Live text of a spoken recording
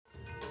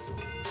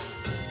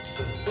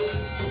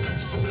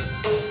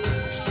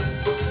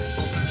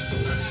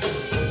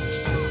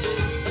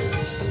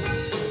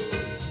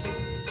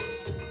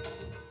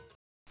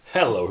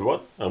Hello,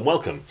 everyone, and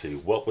welcome to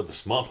What Would the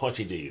Smart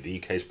Party Do,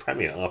 the UK's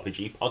premier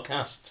RPG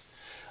podcast.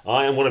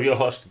 I am one of your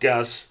hosts,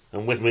 Gaz,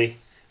 and with me,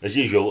 as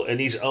usual, in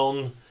his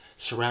own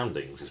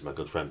surroundings, is my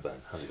good friend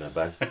Ben. How's it going,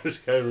 Ben? It's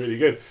going really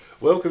good.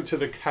 Welcome to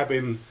the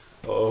cabin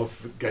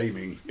of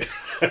gaming.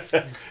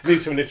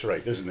 Needs to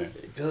alliterate, doesn't it?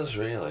 It does,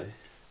 really.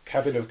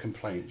 Cabin of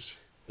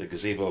complaints. The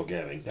gazebo of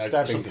gaming.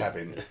 Stabbing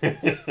cabin.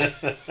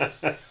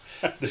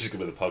 This is going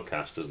to be the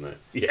podcast, isn't it?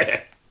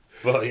 Yeah.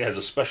 But yeah, as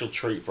a special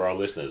treat for our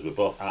listeners, we're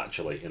both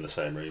actually in the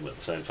same room at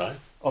the same time.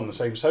 On the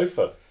same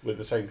sofa with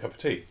the same cup of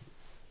tea.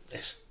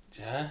 It's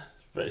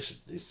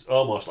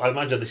almost, I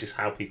imagine this is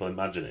how people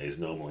imagine it is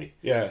normally.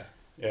 Yeah.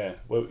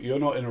 Well, you're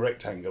not in a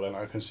rectangle and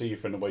I can see you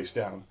from the waist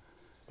down.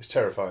 It's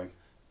terrifying.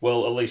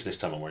 Well, at least this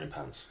time I'm wearing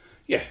pants.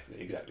 Yeah,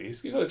 exactly.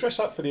 You've got to dress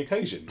up for the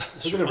occasion.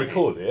 That's We're going to right.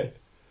 record it.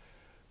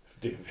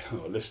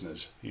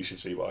 Listeners, you should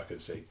see what I can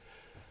see.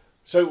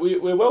 So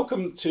we're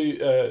welcome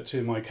to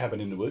my cabin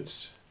in the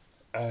woods.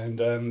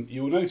 And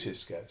you will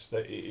notice, Gaz,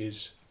 that it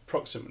is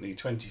approximately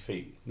 20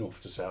 feet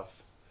north to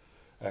south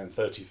and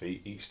 30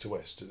 feet east to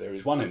west. There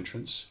is one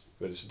entrance,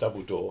 but it's a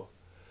double door.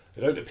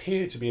 There don't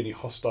appear to be any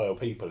hostile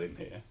people in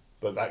here,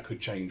 but that could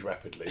change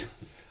rapidly.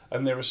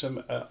 And there are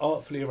some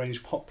artfully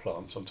arranged pot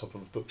plants on top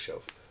of a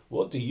bookshelf.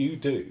 What do you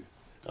do?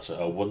 That's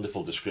a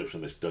wonderful description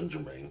of this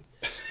dungeon ring.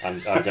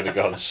 I'm going to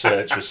go and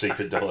search for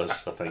secret doors,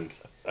 I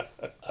think.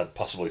 And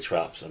possibly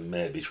traps and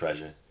maybe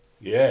treasure.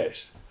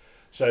 Yes.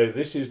 So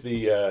this is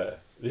the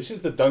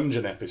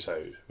dungeon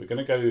episode. We're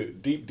going to go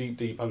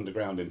deep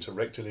underground into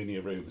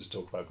rectilinear rooms and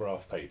talk about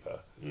graph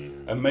paper,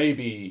 and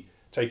maybe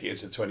take it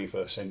into the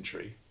 21st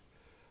century.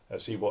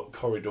 See what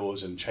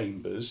corridors and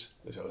chambers.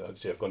 I'd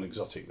say I've gone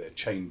exotic there.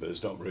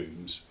 Chambers, not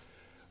rooms.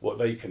 What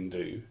they can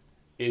do.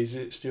 Is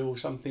it still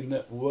something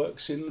that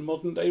works in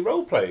modern day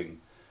role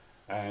playing?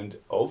 And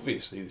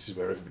obviously, this is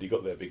where everybody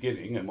got their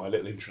beginning. And my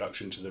little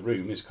introduction to the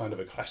room is kind of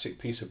a classic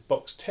piece of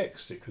box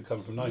text. It could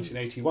come from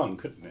 1981,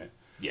 couldn't it?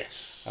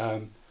 Yes.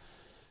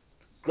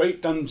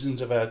 Great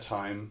dungeons of our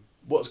time.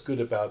 What's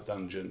good about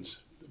dungeons?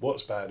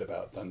 What's bad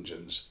about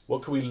dungeons?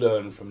 What can we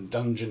learn from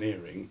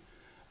dungeoneering?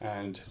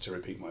 And to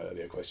repeat my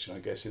earlier question, I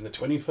guess, in the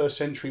 21st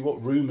century,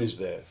 what room is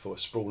there for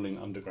sprawling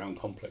underground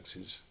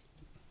complexes?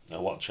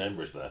 Now, what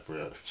chamber is there for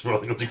a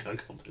sprawling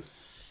underground complex?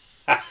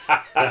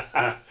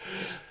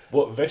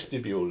 What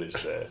vestibule is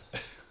there?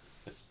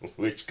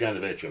 Which kind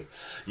of atrium?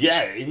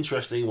 Yeah,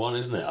 interesting one,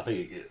 isn't it? I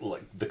think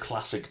like the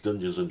classic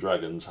Dungeons and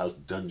Dragons has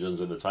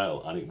dungeons in the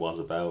title, and it was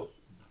about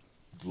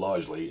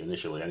largely,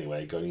 initially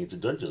anyway, going into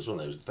dungeons,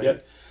 wasn't it? It was the thing.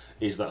 Yep.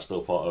 Is that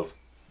still part of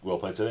role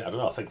playing today? I don't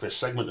know. I think for a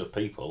segment of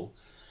people,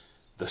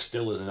 there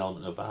still is an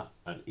element of that.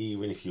 And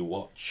even if you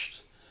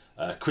watched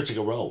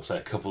Critical Role, say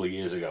a couple of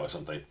years ago or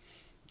something,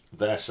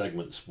 their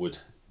segments would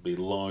be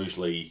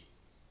largely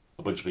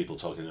a bunch of people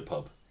talking in a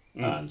pub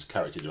and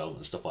character development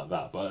and stuff like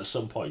that. But at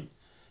some point,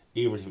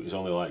 even if it was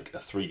only like a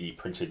 3D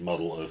printed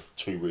model of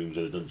 2 rooms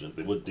in a dungeon,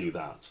 they would do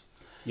that.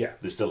 Yeah.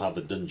 They still have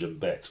the dungeon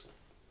bit.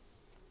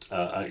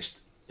 And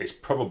it's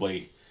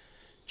probably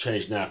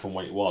changed now from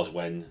what it was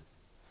when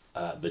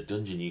the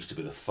dungeon used to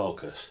be the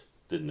focus,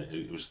 didn't it?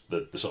 It was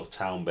the sort of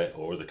town bit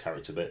or the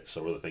character bits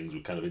or other things were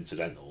kind of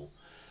incidental.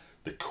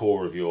 The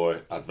core of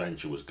your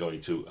adventure was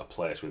going to a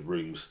place with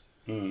rooms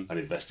and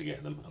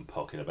investigating them and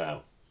poking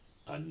about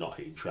and not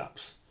hitting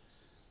traps.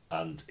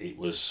 And it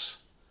was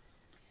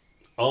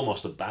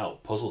almost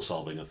about puzzle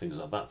solving and things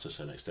like that to a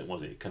certain extent,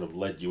 wasn't it? It kind of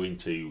led you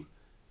into,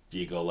 do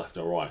you go left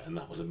or right? And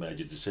that was a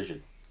major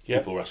decision.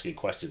 Yep. People were asking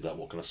questions about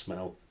what can I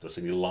smell? There's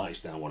any lights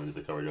down one end of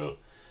the corridor.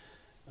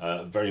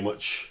 Very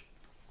much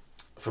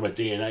from a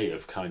DNA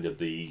of kind of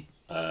the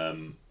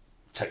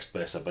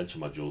text-based adventure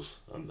modules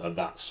and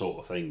that sort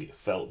of thing. It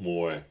felt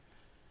more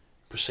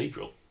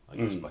procedural, I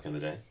guess, back in the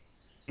day.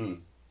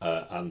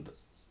 And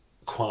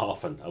quite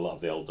often, a lot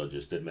of the old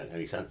dungeons didn't make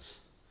any sense.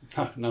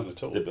 None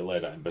at all. They'd be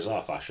laid out in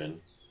bizarre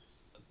fashion.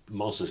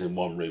 Monsters in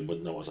one room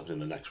wouldn't know what's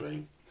happening in the next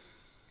room.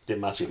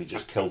 Didn't matter if you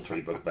just killed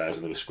 3 bugbears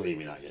and they were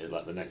screaming at you.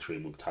 Like the next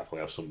room would happily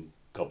have some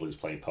goblins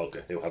playing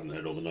poker who hadn't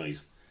heard all the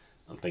noise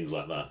and things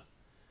like that.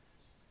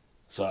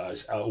 So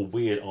it's a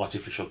weird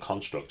artificial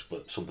construct,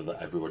 but something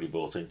that everybody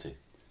bought into.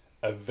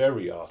 A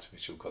very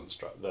artificial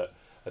construct that,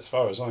 as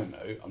far as I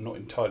know, I'm not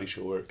entirely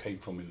sure where it came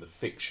from in the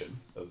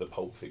fiction of the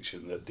pulp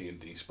fiction that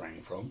D&D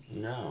sprang from.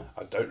 No.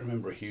 I don't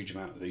remember a huge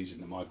amount of these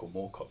in the Michael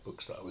Moorcock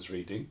books that I was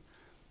reading.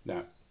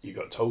 Now, you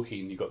got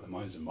Tolkien, you got the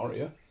Mines of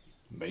Moria,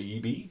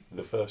 maybe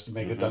the first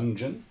mega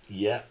dungeon.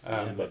 Yeah,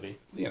 But, maybe.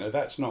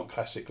 that's not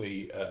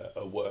classically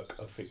a work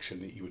of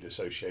fiction that you would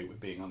associate with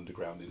being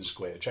underground in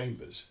square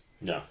chambers.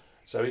 No.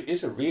 So it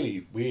is a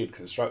really weird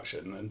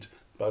construction, and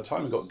by the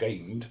time it got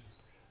gamed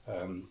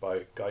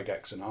by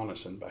Gygax and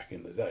Arneson back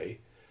in the day,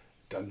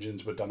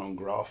 dungeons were done on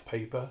graph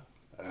paper,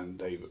 and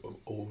they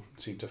all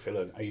seemed to fill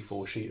an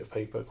A4 sheet of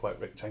paper, quite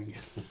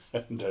rectangular,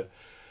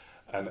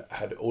 and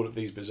had all of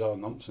these bizarre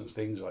nonsense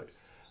things like.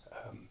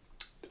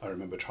 I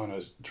remember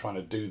trying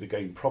to do the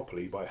game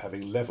properly by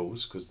having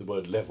levels, because the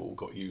word level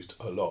got used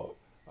a lot.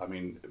 I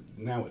mean,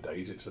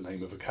 nowadays it's the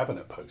name of a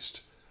cabinet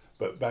post,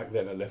 But back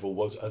then, a level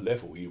was a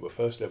level. You were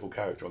first level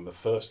character on the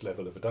first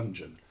level of a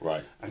dungeon.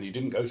 Right. And you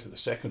didn't go to the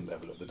second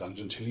level of the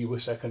dungeon till you were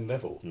second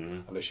level,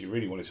 unless you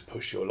really wanted to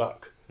push your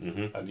luck.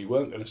 And you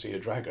weren't going to see a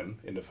dragon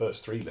in the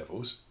first 3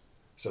 levels,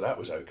 so that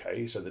was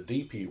okay. So the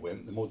deeper you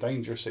went, the more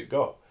dangerous it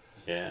got.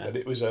 Yeah. And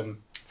it was,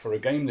 for a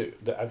game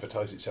that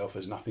advertised itself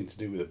as nothing to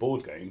do with a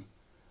board game,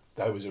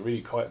 there was a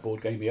really quite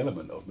board gamey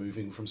element of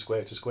moving from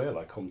square to square,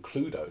 like on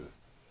Cluedo.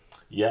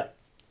 Yeah.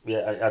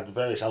 Yeah, it had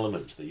various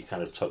elements that you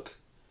kind of took.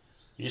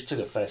 You just took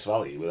at face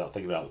value without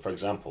thinking about it. For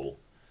example,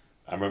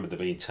 I remember there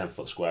being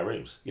 10-foot square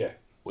rooms. Yeah.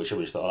 Which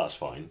everybody thought, oh, that's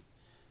fine.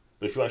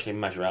 But if you actually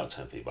measure out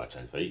 10 feet by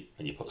 10 feet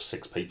and you put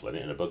 6 people in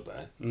it in a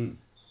bugbear,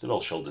 they're all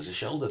shoulder to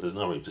shoulder. There's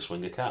no room to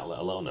swing a cat, let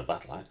alone a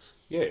battle axe.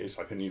 Yeah, it's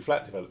like a new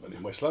flat development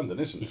in West London,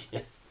 isn't it? Yeah.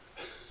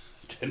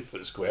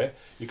 10-foot square,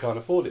 you can't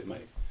afford it,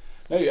 mate.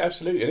 No,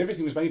 absolutely. And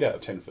everything was made out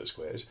of 10-foot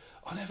squares.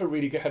 I never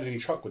really had any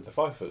truck with the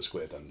 5-foot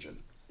square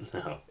dungeon.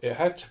 No. It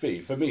had to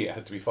be, for me, it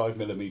had to be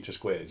 5mm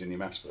squares in your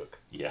maths book.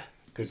 Yeah.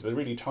 Because the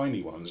really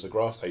tiny ones, the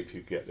graph paper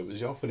you get, it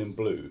was often in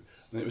blue,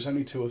 and it was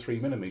only 2 or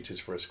 3mm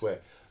for a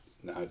square.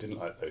 No, I didn't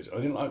like those. I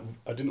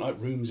didn't like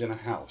rooms in a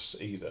house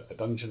either. A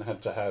dungeon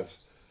had to have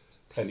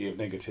plenty of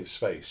negative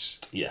space.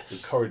 Yes.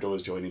 With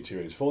corridors joining two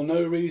rooms for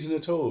no reason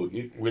at all.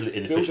 Really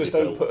inefficiently builders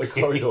don't built. put a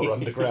corridor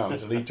underground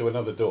to lead to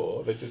another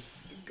door. They just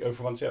go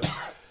from one to the other.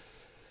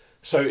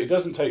 So it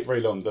doesn't take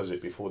very long, does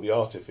it, before the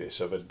artifice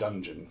of a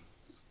dungeon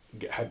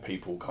had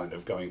people kind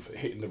of going for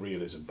hitting the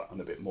realism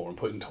button a bit more and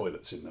putting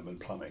toilets in them and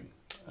plumbing.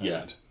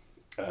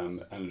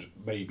 And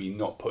maybe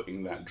not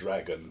putting that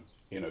dragon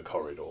in a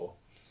corridor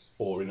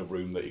or in a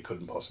room that you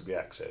couldn't possibly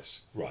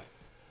access. Right.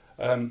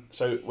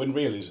 So when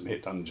realism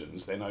hit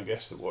dungeons, then I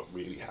guess that what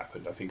really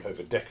happened, I think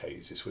over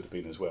decades this would have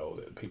been as well,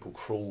 that people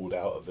crawled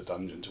out of the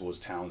dungeon towards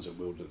towns and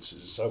wildernesses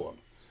and so on.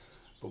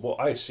 But what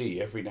I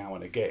see every now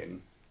and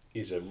again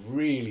is a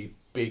really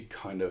big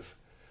kind of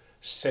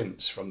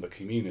sense from the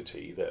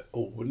community that,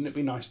 oh, wouldn't it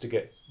be nice to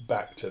get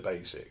back to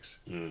basics?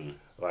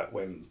 Like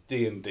when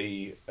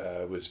D&D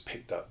was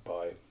picked up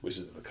by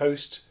Wizards of the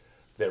Coast,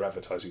 their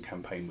advertising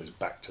campaign was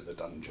back to the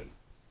dungeon.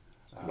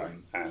 Right.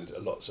 And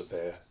lots of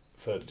their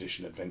 3rd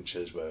edition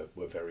adventures were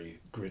very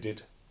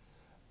gridded.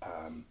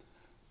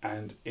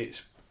 And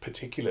it's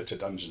particular to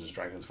Dungeons and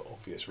Dragons for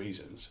obvious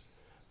reasons.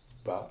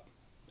 But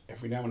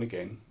every now and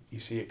again, you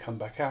see it come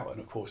back out. And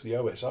of course, the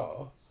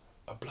OSR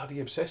are bloody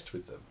obsessed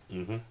with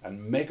them.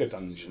 And mega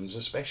dungeons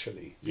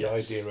especially. The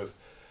idea of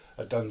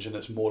a dungeon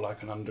that's more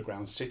like an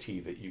underground city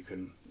that you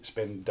can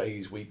spend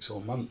days, weeks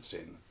or months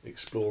in,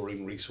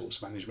 exploring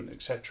resource management,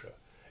 etc.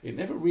 It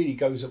never really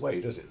goes away,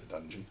 does it, the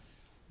dungeon?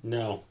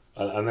 No.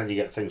 And then you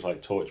get things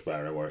like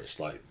Torchbearer, where it's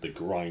like the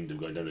grind of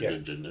going down a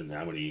dungeon and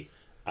how many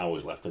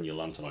hours left on your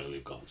lantern oil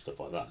you've got and stuff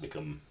like that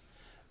become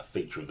a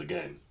feature of the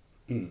game.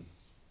 And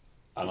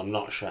I'm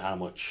not sure how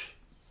much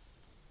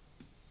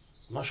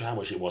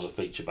it was a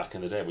feature back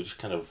in the day. We just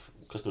kind of,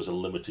 because there was a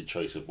limited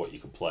choice of what you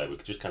could play, we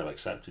just kind of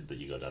accepted that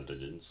you go down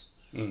dungeons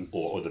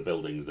or other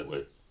buildings that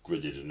were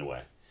gridded in a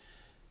way.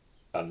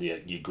 And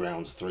you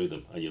ground through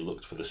them and you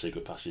looked for the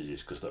secret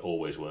passages because there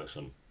always were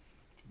some,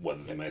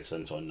 whether they made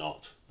sense or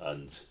not.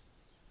 And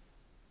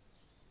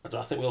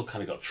I think we all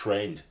kind of got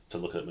trained to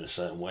look at them in a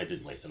certain way,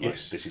 didn't we? And like,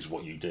 this is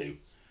what you do.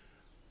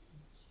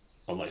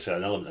 And like I said,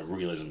 an element of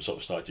realism sort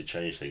of started to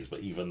change things,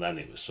 but even then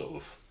it was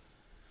sort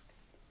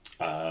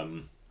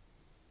of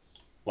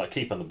like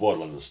Keep on the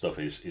Borderlands and stuff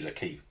is a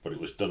keep, but it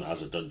was done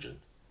as a dungeon.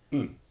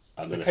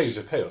 And then the Caves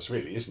of Chaos,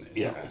 really, isn't it? It's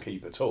Yeah. not a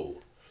keep at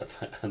all.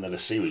 And then a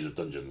series of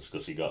dungeons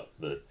because you got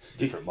the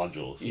different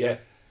modules. Yeah.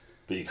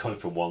 But you're going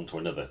from one to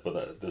another.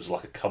 But there's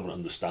like a common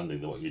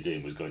understanding that what you're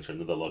doing was going to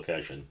another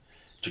location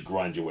to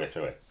grind your way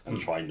through it and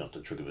try not to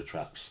trigger the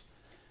traps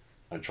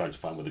and trying to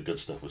find where the good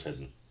stuff was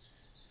hidden.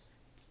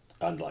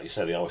 And like you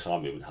said, the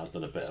OSR movement has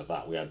done a bit of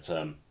that. We had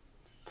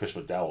Chris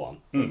McDowell on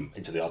from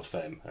Into the Odds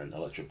fame and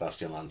Electric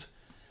Bastion Land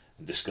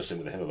and discussing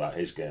with him about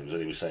his games,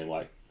 and he was saying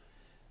like,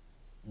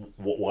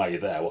 why are you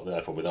there? What they're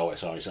there for with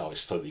OSR? He said,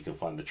 it's so that you can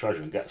find the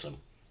treasure and get some.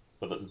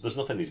 But there's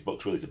nothing in these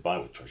books really to buy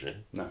with treasure.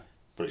 No.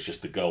 But it's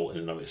just the goal in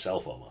and of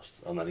itself almost.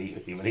 And then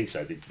even he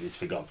said he'd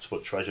forgotten to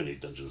put treasure in his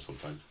dungeons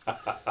sometimes.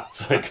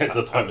 So it gets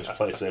to the point where his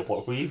player saying,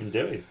 what were you even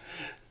doing?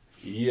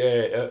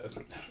 Yeah,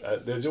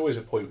 there's always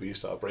a point where you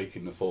start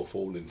breaking the fourth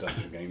wall in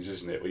dungeon games,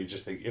 isn't it? Where you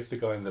just think, if the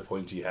guy in the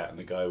pointy hat and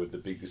the guy with the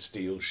big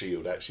steel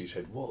shield actually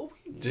said, what are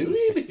we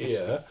doing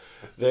here?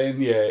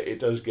 Then yeah, it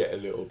does get a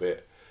little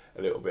bit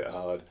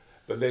hard.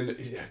 But then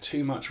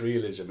too much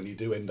realism and you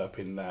do end up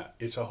in that.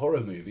 It's a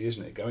horror movie,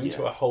 isn't it? Going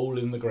to a hole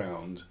in the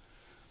ground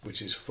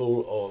which is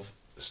full of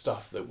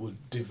stuff that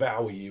would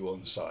devour you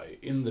on sight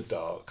in the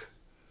dark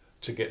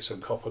to get some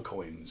copper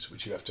coins,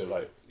 which you have to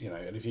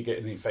and if you get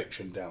an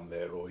infection down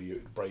there or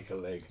you break a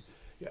leg,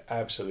 you're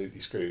absolutely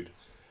screwed.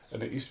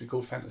 And it used to be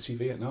called Fantasy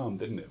Vietnam,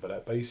 didn't it, for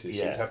that basis?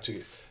 Yeah. You'd have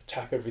to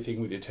tap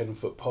everything with your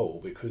 10-foot pole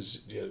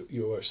because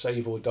you're a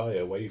save or die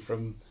away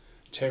from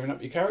tearing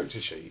up your character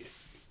sheet.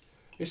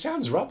 It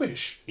sounds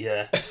rubbish.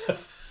 Yeah.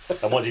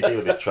 And what do you do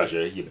with this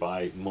treasure? You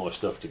buy more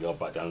stuff to go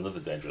back down another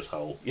dangerous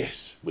hole.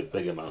 Yes. With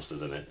bigger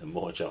monsters in it and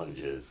more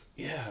challenges.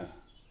 Yeah.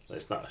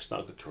 It's not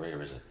a good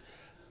career, is it?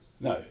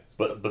 No.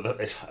 But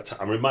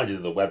I'm reminded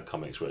of the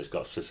webcomics where it's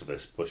got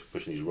Sisyphus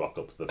pushing his rock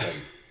up the thing,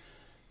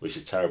 which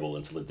is terrible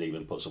until the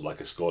demon puts up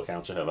like a score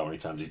counter of how many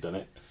times he's done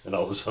it, and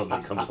all of a sudden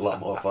it becomes a lot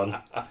more fun.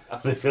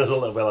 And it feels a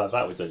little bit like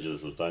that with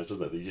dungeons sometimes,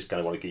 doesn't it? You just kind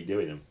of want to keep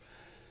doing them.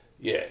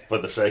 Yeah. For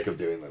the sake of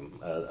doing them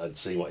and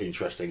seeing what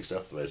interesting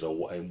stuff there is,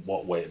 or in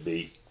what way it'd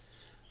be.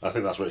 I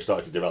think that's where it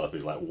started to develop,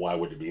 is like, why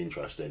would it be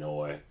interesting,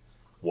 or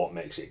what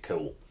makes it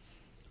cool?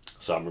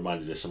 So I'm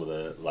reminded of some of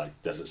the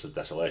like Deserts of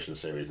Desolation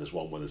series. There's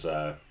one where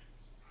there's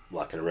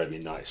like an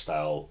Arabian Nights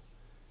style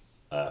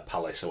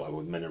palace or whatever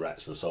with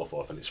minarets and so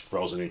forth, and it's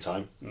frozen in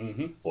time,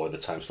 or the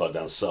time slowed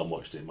down so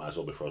much that it might as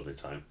well be frozen in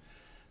time.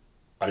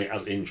 And it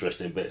has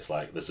interesting bits,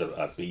 like there's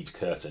a bead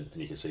curtain,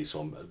 and you can see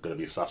someone going to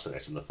be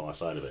assassinated on the far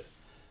side of it.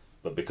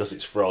 But because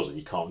it's frozen,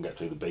 you can't get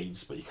through the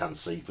beads, but you can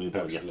see through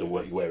them. You have to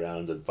work your way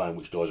around and find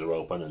which doors are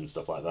open and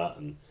stuff like that.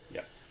 And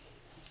yeah.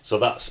 So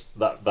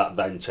that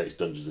then takes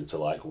dungeons into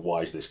like,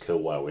 why is this cool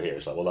while we're here?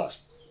 It's like, well, that's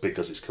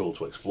because it's cool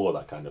to explore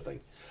that kind of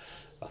thing.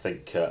 I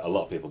think a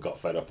lot of people got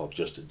fed up of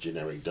just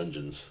generic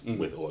dungeons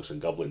with orcs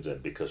and goblins in,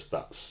 because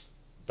that's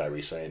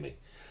very samey.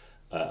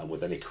 And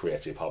with any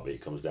creative hobby,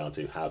 it comes down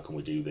to how can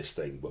we do this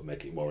thing but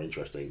make it more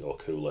interesting or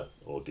cooler,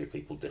 or give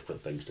people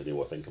different things to do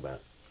or think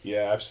about.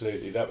 Yeah,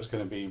 absolutely. That was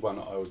going to be one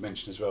that I would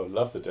mention as well.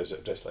 Love the Desert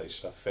of Desolation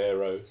stuff.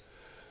 Pharaoh,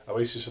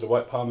 Oasis of the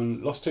White Palm,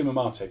 and Lost Tomb of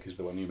Martek is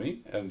the one you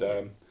mean.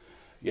 And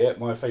yeah,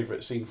 my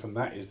favourite scene from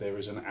that is there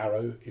is an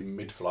arrow in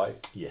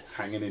mid-flight,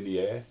 hanging in the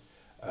air,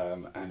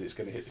 and it's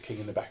going to hit the king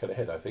in the back of the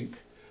head, I think.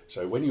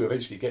 So when you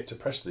eventually get to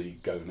press the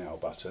Go Now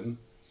button,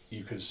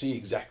 you can see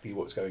exactly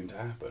what's going to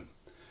happen.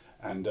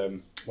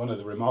 And one of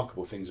the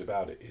remarkable things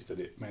about it is that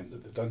it meant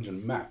that the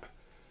dungeon map,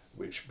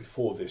 which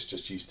before this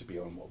just used to be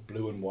on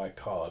blue and white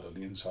card on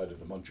the inside of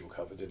the module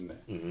cover, didn't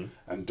it? Mm-hmm.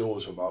 And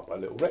doors were marked by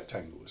little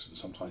rectangles, and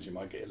sometimes you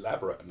might get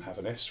elaborate and have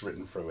an S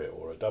written through it,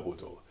 or a double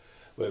door.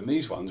 Well, in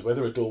these ones,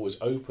 whether a door was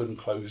open,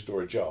 closed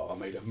or ajar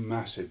made a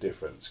massive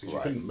difference, because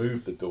you couldn't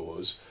move the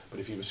doors, but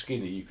if you were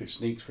skinny you could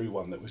sneak through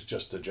one that was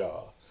just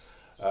ajar.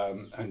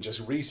 And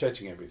just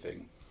resetting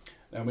everything.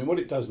 Now, I mean, what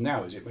it does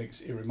now is it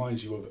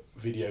reminds you of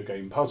video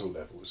game puzzle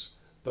levels,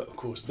 but of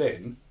course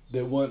then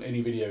there weren't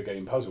any video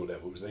game puzzle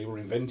levels. They were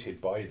invented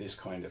by this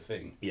kind of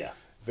thing. Yeah.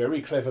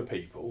 Very clever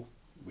people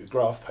with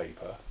graph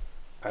paper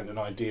and an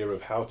idea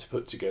of how to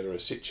put together a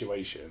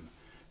situation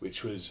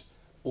which was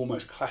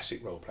almost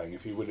classic role playing.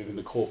 If you would live in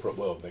the corporate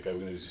world, they go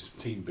into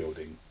team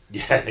building.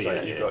 You've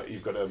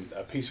got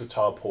a piece of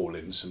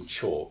tarpaulin, some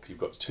chalk, you've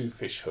got 2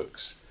 fish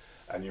hooks,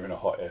 and you're in a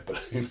hot air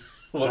balloon.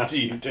 What do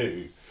you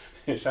do?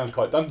 It sounds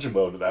quite Dungeon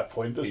World at that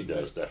point, doesn't it?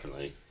 It does,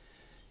 definitely.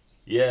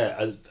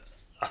 Yeah, and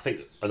I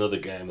think another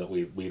game that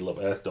we love,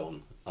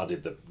 Earthdawn,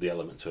 added the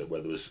element to it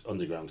where there was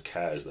underground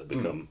caves that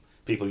become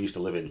people used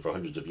to live in for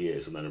hundreds of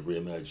years and then have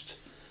re-emerged,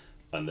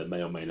 and there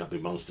may or may not be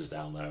monsters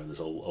down there, and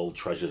there's old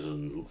treasures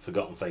and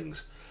forgotten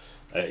things.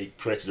 It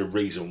created a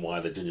reason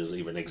why the dungeons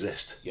even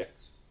exist. Yeah,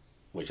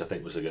 which I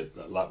think was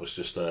that was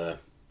just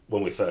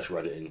when we first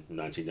read it in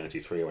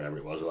 1993 or whatever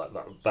it was.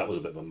 That was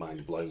a bit of a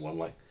mind blowing one.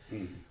 Like.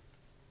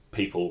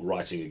 People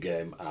writing a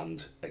game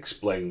and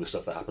explaining the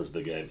stuff that happens in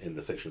the game in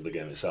the fiction of the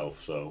game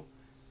itself. So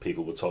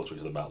people would talk to each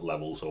other about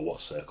levels or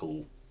what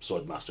circle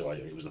sword master are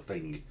you. It was a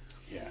thing.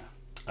 Yeah.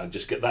 And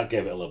that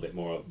gave it a little bit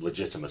more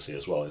legitimacy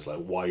as well. It's like,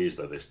 why is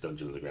there this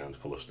dungeon underground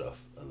full of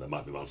stuff? And there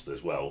might be monsters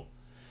as well.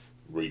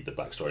 Read the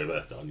backstory of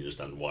Earthdawn and you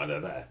understand why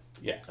they're there.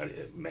 Yeah. And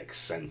it makes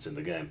sense in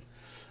the game.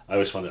 I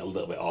always found it a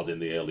little bit odd in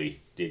the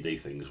early D&D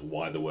things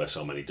why there were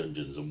so many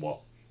dungeons and what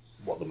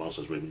the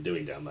monsters were even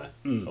doing down there,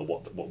 or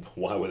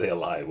why were they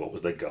alive? What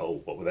was their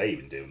goal? What were they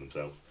even doing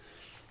themselves?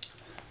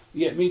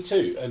 Yeah, me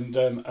too. And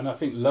I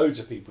think loads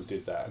of people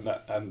did that,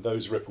 and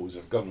those ripples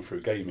have gone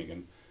through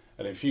gaming.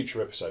 And in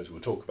future episodes, we'll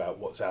talk about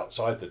what's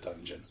outside the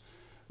dungeon.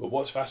 But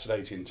what's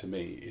fascinating to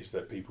me is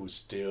that people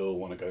still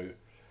want to go.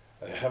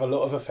 They have a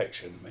lot of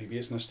affection. Maybe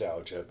it's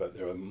nostalgia, but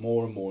there are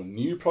more and more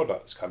new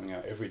products coming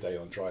out every day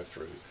on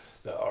drive-thru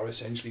that are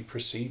essentially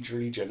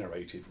procedurally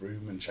generated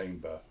room and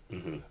chamber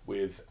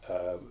with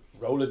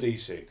roll a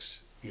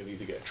d6. You'll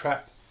either get a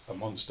trap, a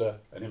monster,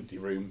 an empty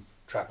room,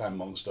 trap and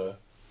monster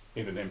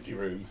in an empty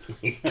room,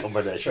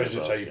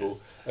 treasure table.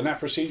 Yeah. And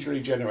that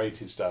procedurally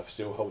generated stuff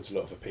still holds a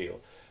lot of appeal.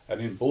 And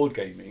in board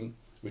gaming,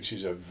 which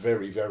is a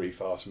very, very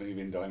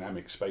fast-moving,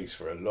 dynamic space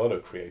for a lot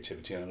of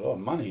creativity and a lot of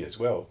money as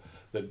well,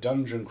 the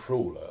dungeon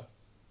crawler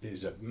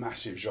is a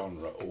massive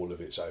genre all of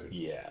its own.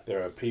 Yeah.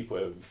 There are people,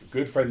 a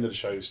good friend of the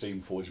show,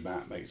 Steamforged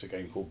Matt, makes a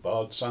game called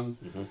Bard Sung.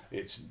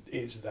 It's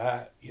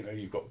that,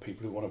 you've got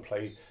people who want to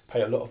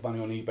pay a lot of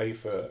money on eBay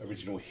for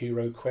original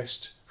Hero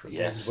Quest from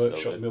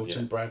Workshop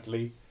Milton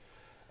Bradley.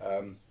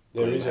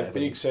 There is a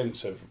big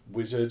sense of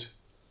wizard,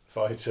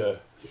 fighter,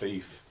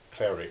 thief,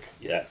 cleric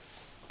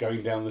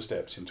going down the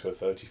steps into a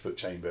 30-foot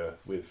chamber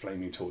with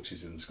flaming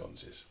torches and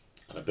sconces.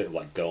 And a bit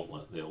like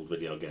Gauntlet, the old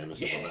video game and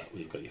stuff like that,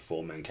 where you've got your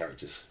 4 main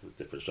characters with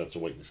different strengths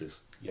and weaknesses.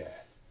 Yeah.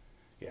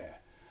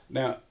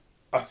 Now,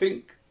 I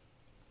think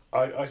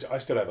I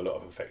still have a lot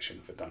of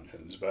affection for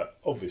dungeons, but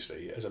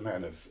obviously, as a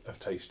man of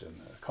taste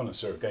and a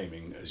connoisseur of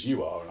gaming, as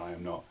you are and I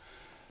am not,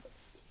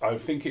 I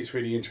think it's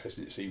really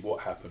interesting to see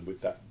what happened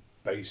with that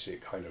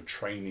basic kind of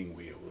training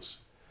wheels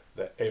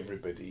that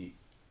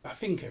I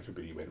think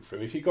everybody went through.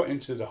 If you got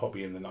into the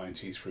hobby in the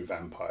 90s through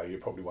Vampire, you're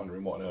probably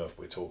wondering what on earth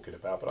we're talking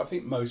about, but I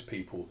think most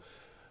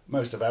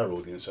of our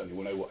audience certainly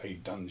will know what a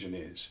dungeon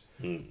is.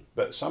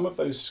 But some of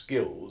those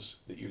skills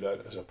that you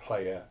learn as a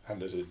player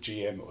and as a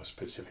GM, or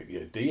specifically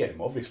a DM,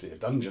 obviously a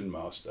dungeon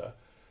master,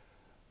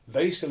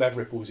 they still have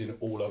ripples in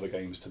all other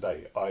games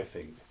today, I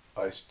think.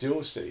 I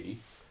still see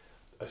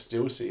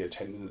a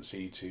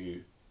tendency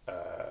to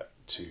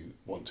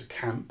want to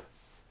camp,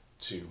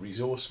 to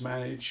resource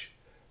manage,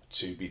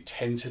 to be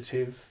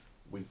tentative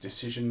with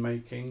decision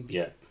making,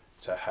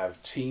 to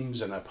have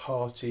teams and a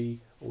party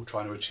all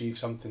trying to achieve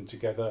something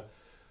together.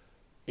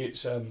 There's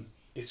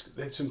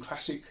some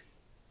classic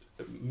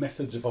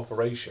methods of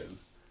operation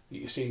that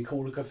you see in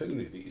Call of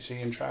Cthulhu, that you see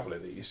in Traveller,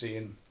 that you see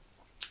in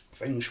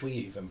Feng Shui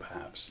even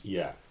perhaps.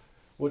 Yeah.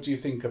 What do you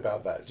think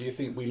about that? Do you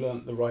think we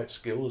learnt the right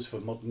skills for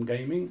modern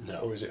gaming?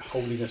 No. Or is it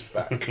holding us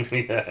back?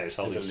 Yeah, it's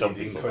holding some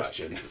people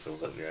question.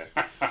 back.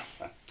 Yeah.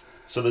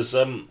 So there's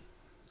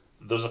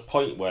a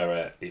point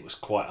where it was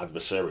quite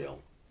adversarial,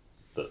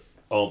 that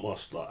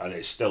almost like, and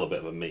it's still a bit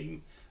of a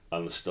meme,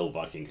 and there's still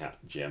Viking Hat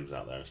GMs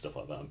out there and stuff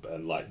like that,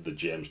 and like the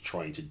GMs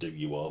trying to do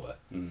you over,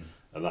 and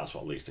that's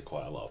what leads to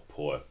quite a lot of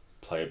poor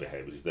player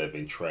behaviours. Is they've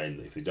been trained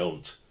that if they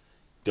don't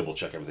double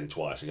check everything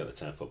twice and get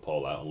the 10-foot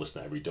pole out and listen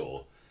at every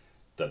door,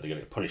 that they're going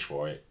to get punished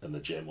for it, and the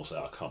GM will say,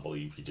 "I can't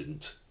believe you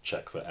didn't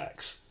check for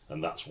X,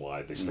 and that's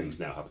why these things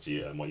now happen to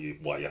you, and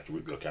why you have to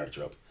rip your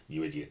character up,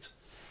 you idiot."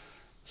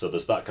 So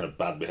there's that kind of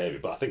bad behaviour,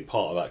 but I think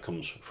part of that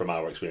comes from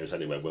our experience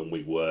anyway, when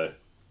we were,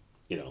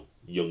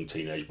 young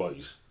teenage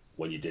boys,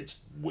 when you did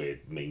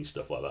weird, mean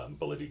stuff like that and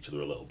bullied each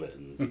other a little bit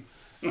and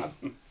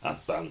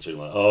had banter,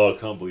 like, "Oh, I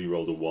can't believe you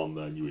rolled a 1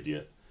 then, you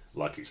idiot."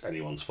 Like it's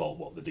anyone's fault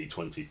what the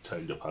D20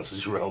 turned up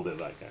as you rolled it,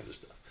 that kind of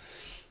stuff.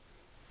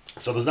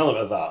 So there's an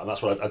element of that, and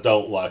that's what I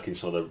don't like in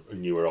some of the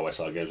newer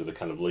OSR games, where they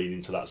kind of lean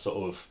into that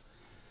sort of,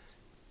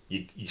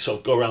 you sort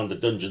of go around the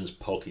dungeons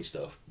poking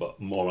stuff, but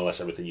more or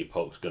less everything you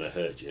poke's going to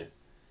hurt you.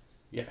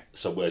 Yeah.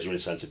 So where's your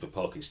incentive for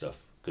poking stuff?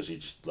 Because you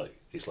just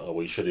it's like, "Oh,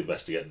 well, you should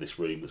investigate this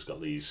room that's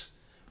got these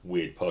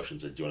weird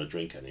potions in. Do you want to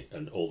drink any?"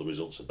 And all the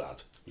results are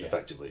bad,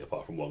 effectively,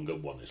 apart from one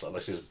good one. It's like,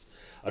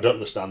 I don't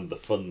understand the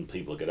fun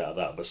people get out of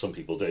that, but some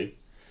people do.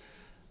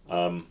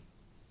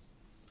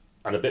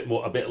 And a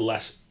bit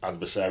less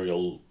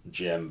adversarial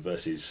GM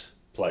versus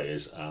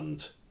players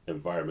and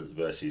environment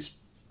versus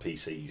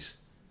PCs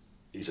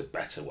is a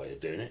better way of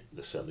doing it.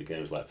 There's certainly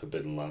games like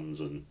Forbidden Lands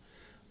and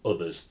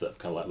others that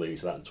kind of like leaning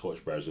to that, and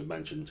Torchbearers we've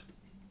mentioned.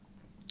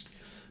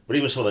 But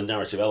even some of the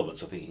narrative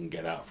elements I think you can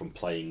get out from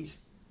playing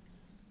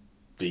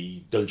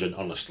the dungeon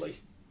honestly.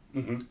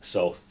 Mm-hmm.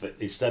 So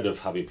instead of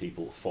having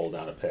people fall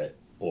down a pit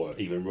or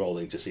even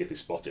rolling to see if they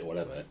spot it or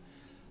whatever,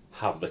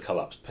 have the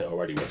collapsed pit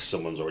already where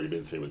someone's already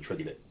been through and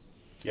triggered it.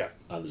 Yeah.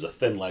 And there's a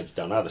thin ledge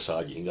down either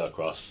side you can go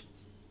across,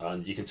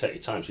 and you can take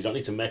your time. So you don't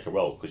need to make a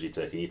roll because you're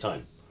taking your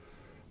time.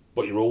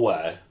 But you're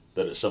aware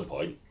that at some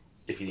point,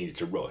 if you needed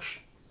to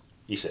rush,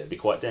 you say it'd be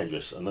quite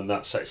dangerous, and then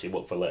that sets you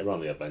up for later on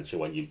in the adventure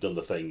when you've done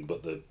the thing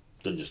but the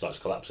dungeon starts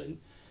collapsing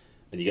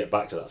and you get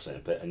back to that same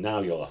pit, and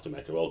now you'll have to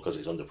make a roll because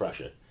it's under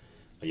pressure,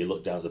 and you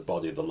look down at the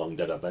body of the long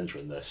dead adventurer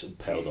in this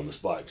impaled on the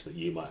spikes that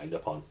you might end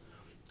up on,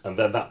 and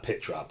then that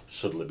pit trap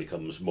suddenly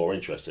becomes more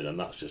interesting, and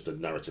that's just a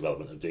narrative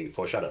element of doing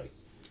foreshadowing.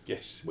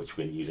 Yes. Which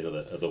we can use in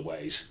other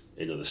ways,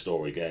 in other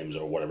story games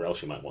or whatever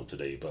else you might want to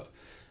do, but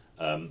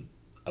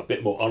a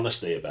bit more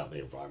honesty about the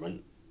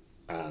environment,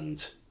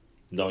 and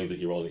knowing that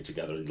you're all in it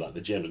together, and like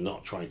the GM's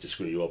not trying to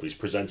screw you over, he's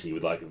presenting you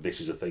with like,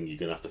 this is a thing you're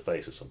going to have to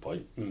face at some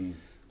point.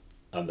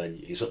 And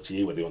then it's up to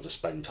you whether you want to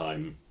spend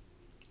time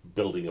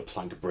building a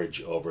plank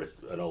bridge over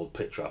an old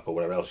pit trap or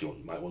whatever else you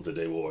might want to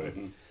do, or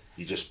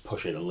you just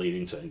push in and lean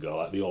into it and go,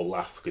 like, they all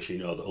laugh because you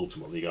know that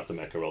ultimately you're going to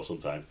have to make a roll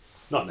sometime.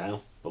 Not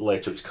now, but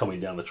later it's coming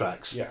down the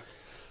tracks. Yeah.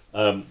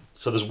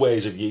 So there's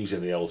ways of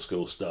using the old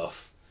school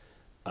stuff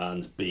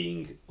and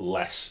being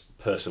less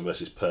person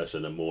versus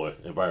person and more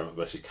environment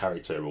versus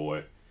character,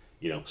 or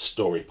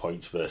story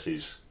points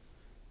versus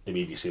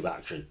immediacy of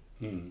action,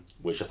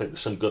 which I think there's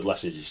some good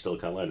lessons you still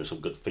can learn, and some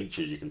good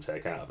features you can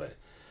take out of it.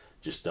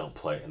 Just don't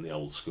play it in the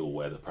old school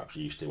way that perhaps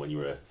you used to when you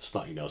were a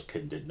snotty-nosed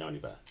kid and didn't know any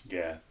better.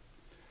 Yeah.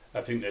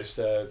 I think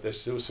there's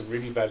still some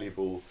really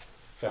valuable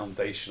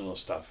foundational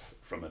stuff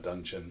from a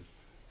dungeon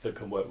that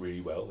can work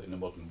really well in a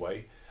modern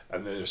way,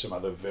 and there are some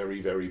other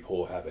very, very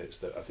poor habits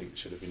that I think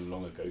should have been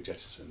long ago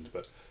jettisoned.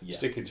 But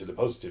sticking to the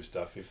positive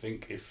stuff,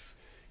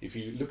 if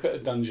you look at a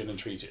dungeon and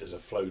treat it as a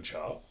flow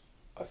chart,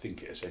 I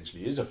think it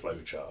essentially is a flow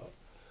chart,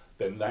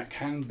 then that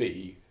can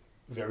be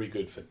very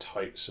good for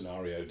tight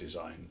scenario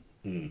design,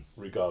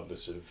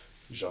 regardless of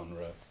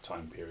genre,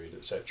 time period,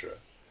 etc.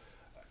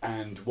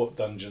 And what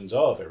dungeons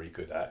are very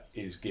good at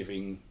is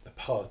giving the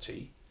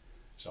party,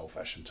 it's an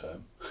old-fashioned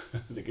term,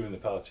 they're giving the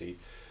party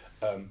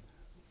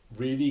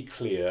really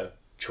clear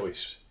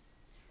choice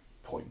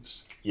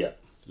points. Yeah.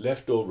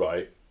 Left or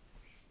right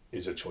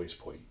is a choice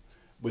point.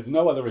 With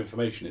no other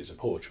information, it's a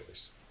poor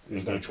choice.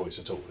 There's no choice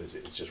at all, is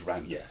it? It's just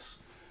random. Yes.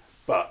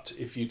 But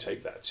if you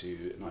take that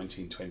to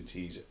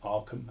 1920s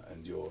Arkham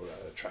and you're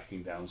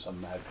tracking down some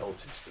mad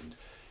cultist and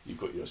you've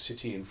got your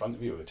city in front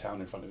of you or a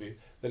town in front of you,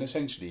 then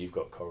essentially you've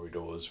got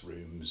corridors,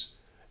 rooms,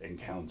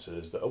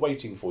 encounters that are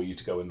waiting for you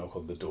to go and knock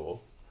on the door.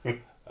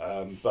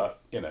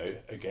 But,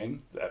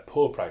 again, that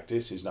poor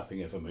practice is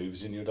nothing ever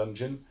moves in your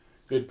dungeon.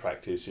 Good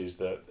practice is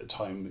that the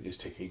time is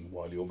ticking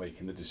while you're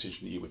making the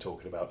decision that you were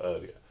talking about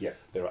earlier. Yeah.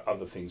 There are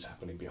other things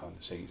happening behind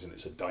the scenes and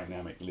it's a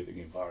dynamic living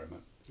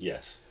environment.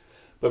 Yes.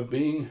 But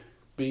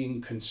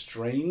being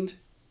constrained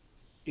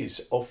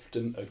is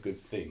often a good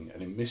thing.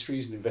 And in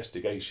mysteries and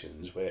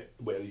investigations, where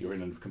you're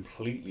in a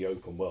completely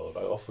open world,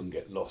 I often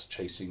get lost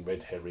chasing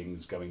red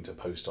herrings, going to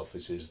post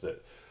offices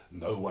that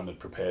no one had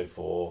prepared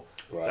for,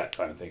 Right. that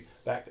kind of thing.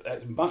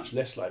 That's much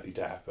less likely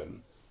to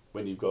happen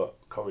when you've got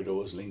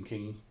corridors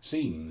linking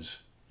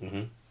scenes.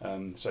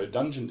 Mm-hmm. So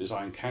dungeon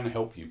design can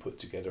help you put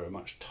together a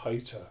much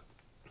tighter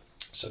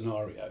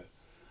scenario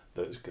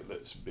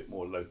that's a bit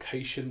more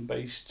location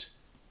based,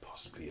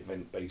 possibly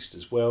event based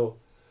as well.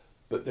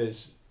 But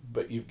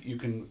you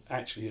can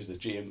actually, as the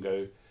GM,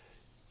 go.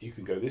 You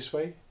can go this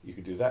way, you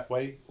can do that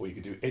way, or you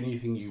can do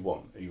anything you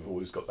want. You've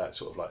always got that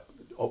sort of like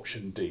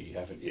option D,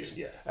 haven't you?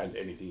 Yeah. And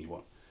anything you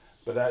want.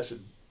 But that's,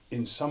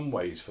 in some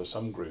ways, for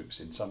some groups,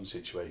 in some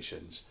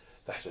situations,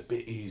 that's a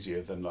bit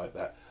easier than like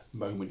that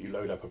moment you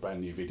load up a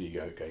brand new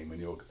video game and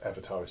your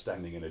avatar is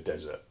standing in a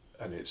desert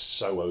and it's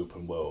so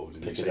open world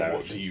and you say,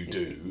 what do you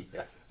do?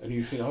 Yeah. And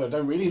you think, I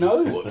don't really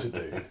know what to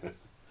do.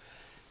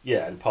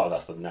 Yeah, and part of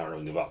that's the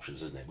narrowing of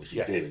options, isn't it? Which you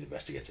Yeah. do in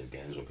investigative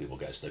games when people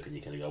get stuck and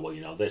you kind of go,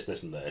 well, this,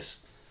 and this,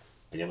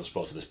 and you haven't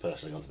spoken to this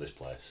person and gone to this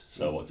place.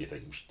 So what do you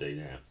think we should do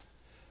now?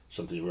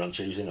 Something you run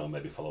choosing, or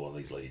maybe follow one of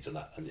these leads, and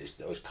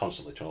it's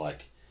constantly trying to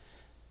like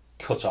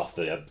cut off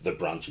the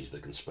branches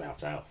that can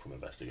sprout out from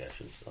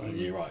investigations. I mean,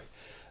 you're right.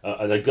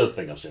 And a good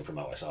thing I've seen from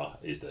OSR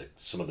is that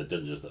some of the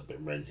dungeons that have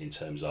been run in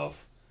terms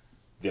of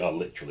they are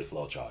literally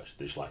flowcharts.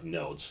 There's like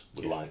nodes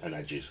with line and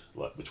edges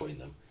like between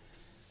them.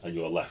 And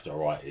your left or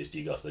right is, do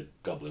you go to the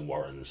Goblin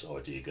Warrens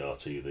or do you go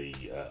to the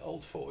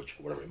Old Forge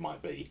or whatever it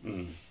might be?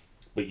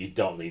 But you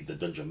don't need the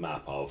dungeon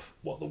map of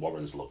what the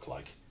Warrens look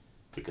like,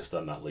 because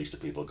then that leads to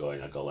people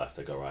going, I go left,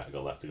 I go right, I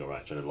go left, I go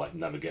right, trying to like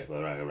navigate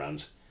their way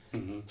around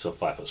some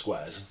 5 foot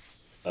squares.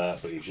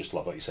 But it's just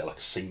like what you say, like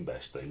a scene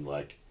based thing.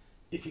 Like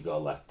if you go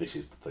left, this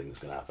is the thing that's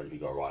going to happen. If you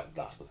go right,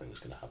 that's the thing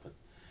that's going to happen.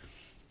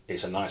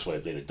 It's a nice way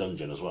of doing a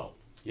dungeon as well.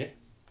 Yeah.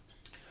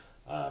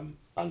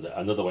 And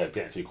another way of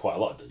getting through quite a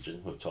lot of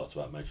dungeons, we've talked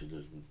about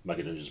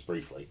mega dungeons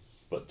briefly,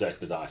 but Deck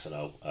the Dice, I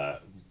know,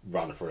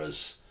 ran for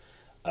us,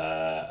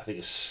 I think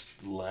it's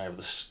Lair of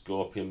the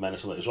Scorpion Men or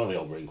something. It was one of the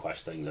old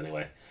RuneQuest things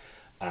anyway,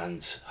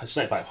 and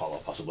Snakeback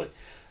Hollow possibly.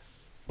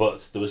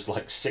 But there was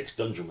like 6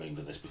 dungeon rooms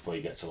in this before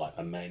you get to like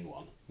a main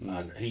one,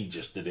 and he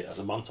just did it as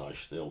a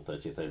montage, the old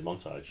 30th Age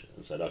montage,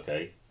 and said,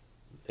 okay,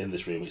 in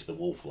this room it's the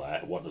wolf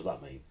lair, what does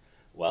that mean?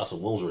 Well,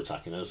 some wolves are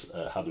attacking us,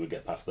 how do we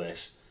get past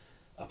this?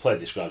 A player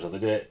describes how they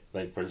do it,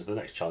 they present the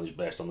next challenge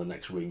based on the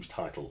next room's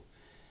title,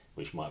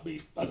 which might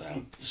be, I don't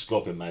know,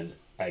 Scorpion Men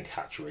Egg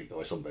Hatchery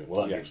or something.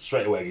 Well, that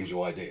straight away gives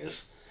you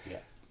ideas.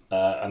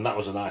 Yeah. And that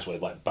was a nice way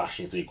of like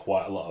bashing through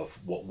quite a lot of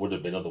what would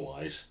have been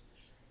otherwise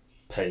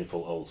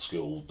painful old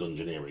school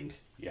dungeoneering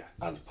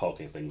and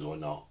poking things or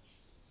not.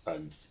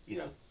 And,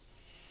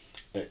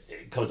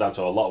 it comes down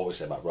to a lot of what we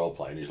say about role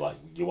playing is like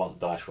you want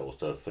dice rolls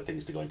for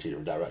things to go in 2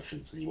 different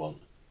directions and you want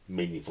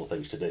meaningful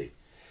things to do.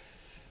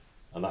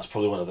 And that's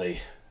probably one of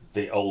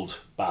the old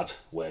bad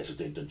ways of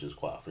doing dungeons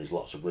quite often is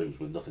lots of rooms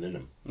with nothing in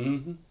them.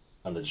 Mm-hmm.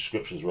 And the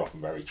descriptions are often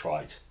very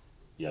trite.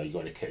 You go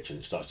in a kitchen,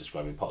 it starts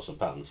describing pots and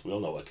pans. We all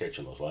know what a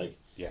kitchen looks like.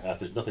 Yeah. If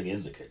there's nothing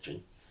in the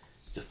kitchen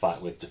to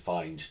fight with, to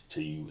find,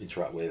 to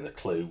interact with, a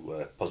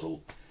clue, a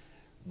puzzle,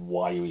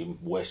 why are you even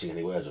wasting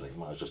any words on it? You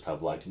might as well just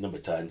have like number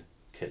 10,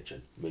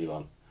 kitchen, move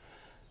on.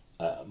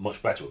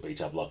 Much better would be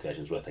to have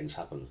locations where things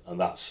happen. And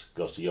that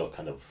goes to your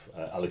kind of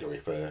allegory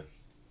for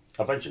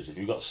adventures. If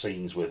you've got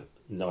scenes with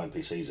no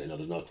NPCs in or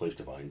there's no clues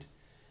to find,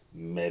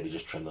 maybe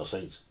just trim those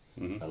scenes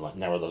and like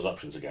narrow those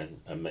options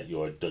again and make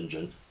your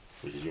dungeon,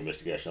 which is your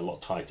investigation, a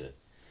lot tighter,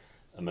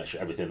 and make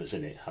sure everything that's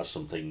in it has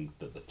something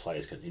that the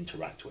players can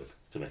interact with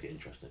to make it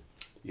interesting.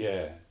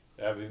 Yeah.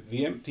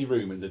 The empty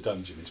room in the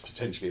dungeon is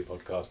potentially a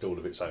podcast all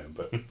of its own,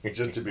 but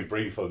just to be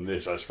brief on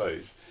this, I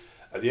suppose.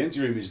 The empty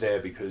room is there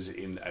because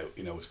in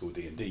old school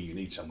D&D you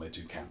need somewhere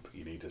to camp.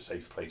 You need a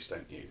safe place,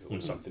 don't you?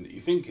 Or something that you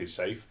think is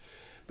safe,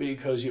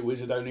 because your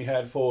wizard only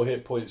had 4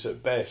 hit points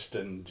at best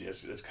and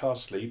just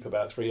cast sleep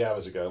about 3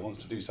 hours ago and wants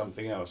to do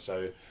something else.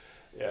 So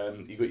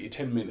you've got your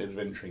 10-minute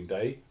adventuring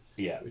day,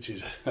 which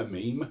is a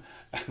meme,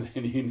 and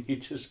then you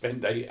need to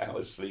spend 8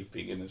 hours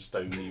sleeping in a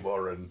stony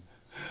warren.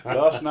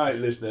 Last night,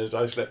 listeners,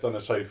 I slept on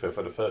a sofa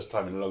for the first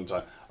time in a long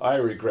time. I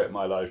regret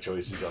my life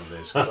choices on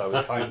this because I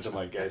was kind to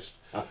my guest.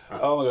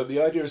 Oh my god,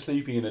 the idea of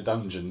sleeping in a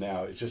dungeon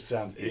now, it just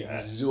sounds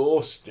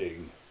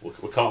exhausting.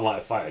 We can't light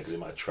a fire because it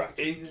might attract.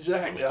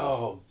 Exactly.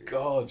 Oh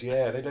God,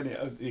 yeah. They don't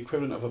need the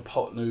equivalent of a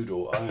pot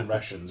noodle, iron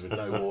rations with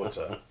no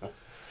water.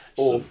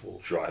 Awful.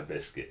 Some dry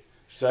biscuit.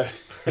 So,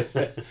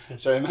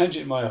 so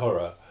imagine my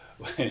horror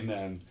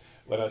when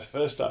I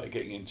first started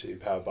getting into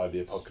Powered by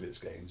the Apocalypse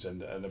games,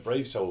 and a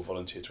brave soul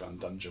volunteered to run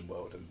Dungeon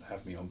World and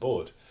have me on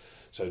board.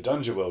 So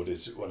Dungeon World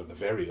is one of the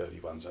very early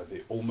ones. I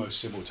think almost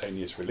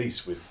simultaneous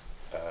release with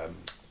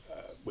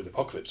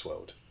Apocalypse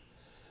World,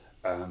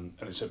 and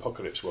it's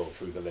Apocalypse World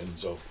through the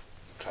lens of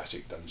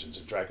classic Dungeons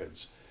and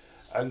Dragons,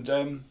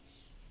 and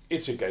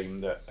it's a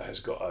game that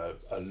has got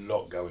a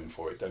lot going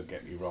for it. Don't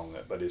get me wrong,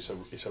 but it's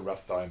a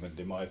rough diamond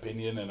in my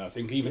opinion, and I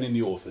think even in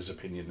the author's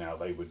opinion now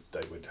they would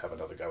have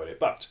another go at it.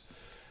 But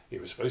it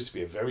was supposed to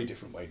be a very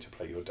different way to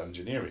play your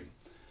dungeoneering.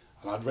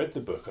 And I'd read the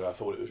book and I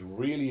thought it was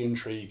really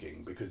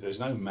intriguing because there's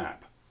no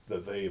map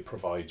that they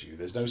provide you.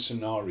 There's no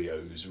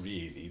scenarios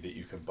really that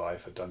you can buy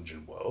for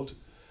Dungeon World.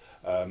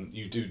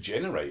 You do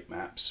generate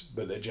maps,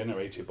 but they're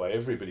generated by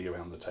everybody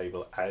around the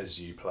table as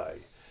you play.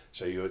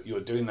 So you're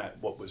doing that,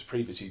 what was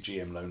previously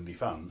GM Lonely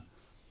Fun,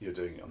 you're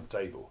doing it on the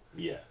table.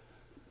 Yeah.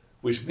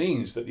 Which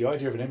means that the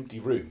idea of an empty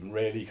room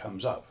rarely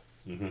comes up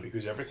Mm-hmm.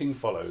 because everything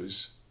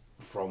follows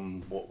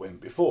from what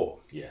went before.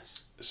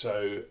 Yes.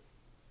 So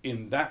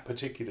in that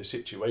particular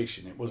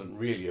situation, it wasn't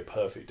really a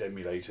perfect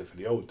emulator for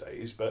the old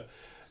days, but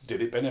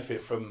did it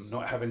benefit from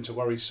not having to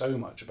worry so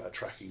much about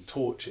tracking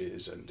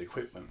torches and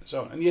equipment and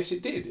so on? And yes,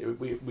 it did.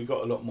 We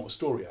got a lot more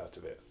story out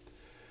of it.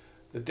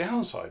 The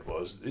downside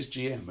was this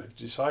GM had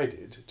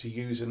decided to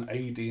use an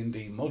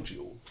AD&D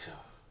module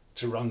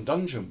to run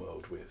Dungeon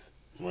World with.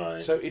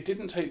 Right. So it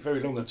didn't take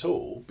very long at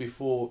all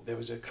before there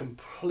was a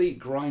complete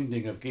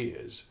grinding of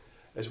gears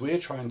as we're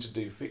trying to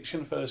do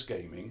fiction first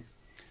gaming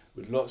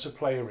with lots of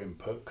player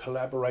input,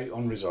 collaborate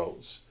on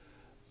results,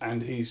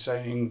 and he's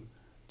saying,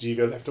 do you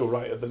go left or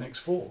right at the next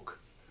fork?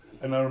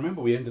 And I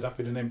remember we ended up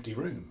in an empty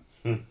room.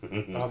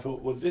 And I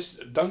thought, well, this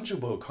Dungeon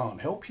World can't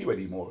help you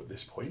anymore at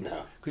this point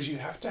because you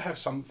have to have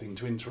something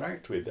to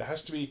interact with. There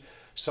has to be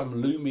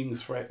some looming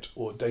threat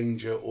or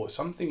danger or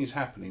something is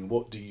happening.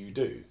 What do you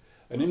do?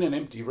 And in an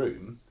empty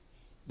room,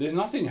 there's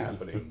nothing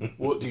happening.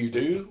 What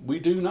do? We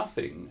do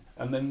nothing.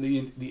 And then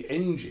the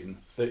engine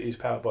that is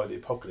powered by the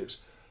apocalypse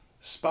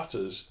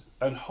sputters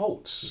and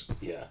halts.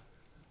 Yeah.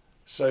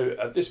 So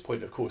at this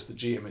point, of course, the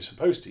GM is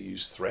supposed to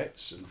use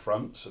threats and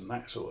fronts and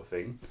that sort of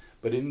thing.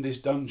 But in this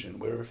dungeon,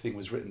 where everything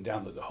was written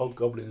down that the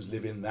hobgoblins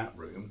live in that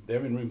room,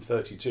 they're in room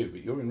 32,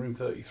 but you're in room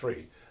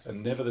 33,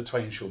 and never the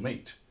twain shall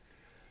meet.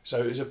 So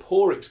it was a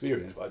poor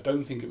experience, but I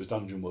don't think it was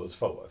Dungeon World's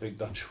fault. I think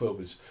Dungeon World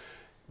was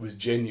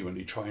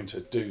genuinely trying to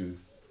do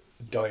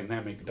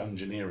dynamic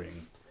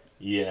dungeoneering.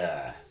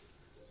 Yeah.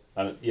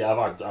 And yeah,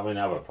 I've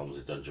had problems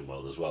with Dungeon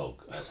World as well,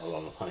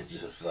 along the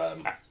lines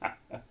of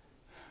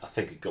I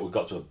think we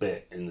got to a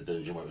bit in the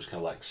dungeon where it was kind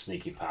of like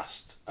sneaking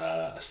past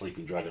a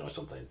sleeping dragon or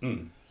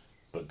something,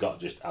 but got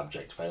just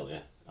abject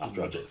failure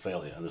after abject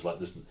failure, and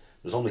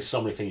there's only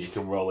so many things you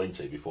can roll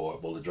into before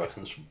the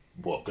dragon's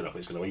woken up,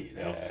 it's going to eat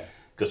you now.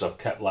 Because I've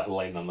kept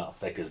laying on that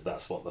thick as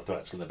that's what the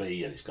threat's going to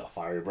be, and it's got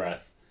fiery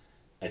breath.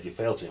 And if you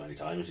fail too many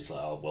times, it's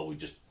like, oh well,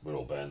 we're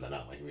all burned then,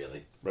 aren't we?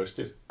 Really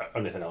roasted.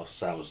 Anything else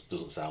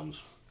doesn't sound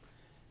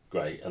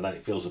great, and then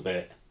it feels a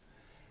bit.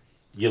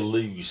 You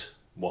lose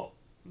what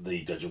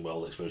the Dungeon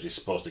World experience is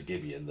supposed to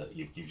give you, and that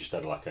you've just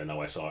had like an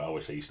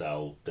OSC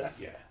style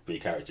death for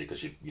your character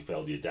because you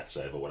failed your death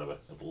save or whatever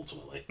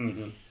ultimately.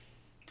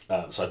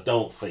 So I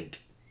don't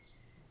think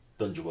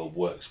Dungeon World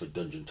works for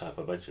dungeon type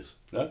adventures.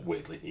 No.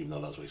 Weirdly, even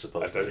though that's what it's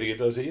supposed to be. I don't think it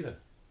does either.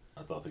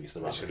 I don't think it's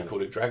the right. They should have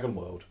called it Dragon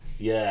World.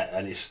 Yeah,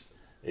 and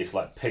it's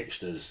like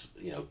pitched as,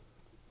 you know,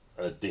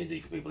 a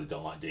D&D for people who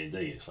don't like D&D.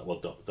 It's like, well,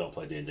 don't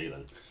play D&D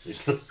then.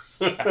 It's a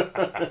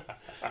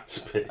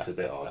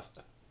bit odd.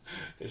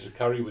 It's a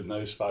curry with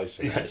no spice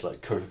in it. Yeah, it's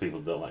like curry for people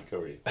who don't like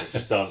curry.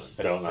 Just don't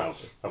have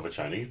a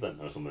Chinese then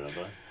or something like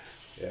that.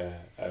 Yeah,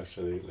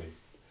 absolutely.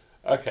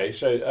 Okay,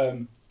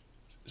 so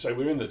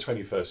we're in the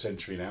 21st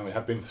century now. We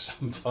have been for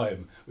some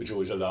time, which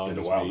always alarms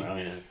it's been a while me. now,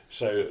 yeah.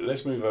 So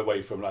let's move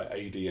away from like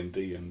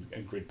AD&D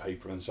and grid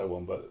paper and so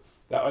on. But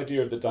that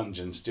idea of the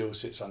dungeon still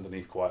sits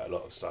underneath quite a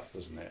lot of stuff,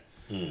 doesn't it?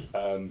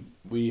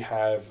 We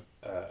have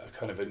a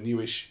kind of a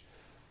newish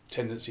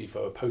tendency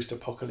for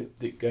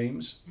post-apocalyptic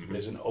games.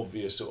 There's an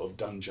obvious sort of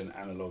dungeon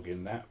analogue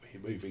in that.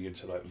 We're moving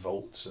into like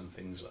vaults and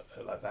things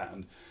like that,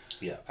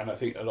 and I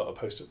think a lot of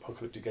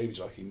post-apocalyptic games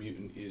like in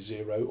Mutant Year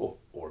Zero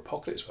or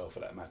Apocalypse World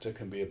for that matter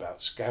can be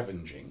about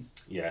scavenging.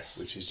 Yes,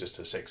 which is just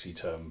a sexy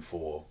term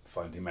for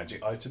finding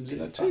magic items in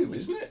a tomb,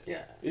 isn't it?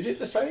 Yeah. Is it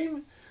the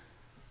same?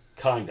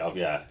 Kind of,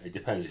 yeah. It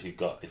depends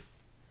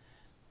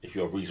if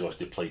you're resource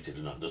depleted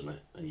or not, doesn't it?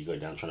 And you're going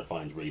down trying to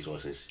find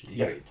resources.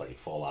 You're playing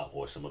Fallout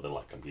or some other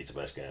like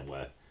computer-based game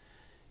where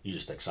you're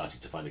just excited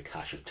to find a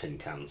cache of tin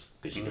cans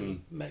because you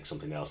can make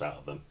something else out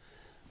of them,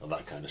 or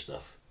that kind of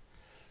stuff.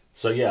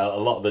 So yeah, a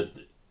lot of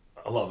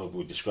it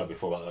we described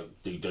before about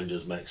like, do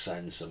dungeons make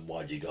sense and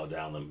why do you go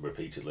down them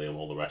repeatedly and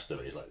all the rest of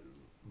it is like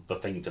the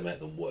thing to make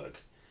them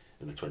work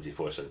in the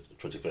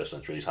 21st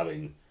century is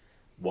having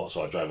what's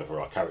our driver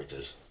for our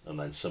characters, and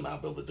then somehow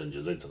build the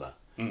dungeons into that.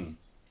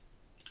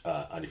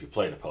 And if you're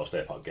playing a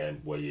post-apoc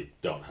game where you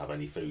don't have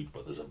any food,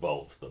 but there's a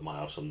vault that might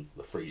have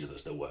the freezer that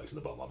still works in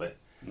the bottom of it,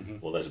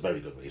 well, there's a very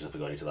good reason for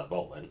going into that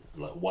vault then.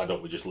 Like, why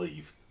don't we just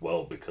leave?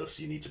 Well, because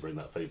you need to bring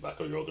that food back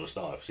or you're all going to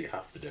starve, so you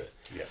have to do it.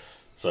 Yeah.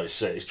 So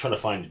it's trying to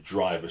find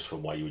drivers for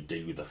why you would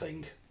do the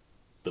thing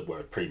that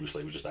were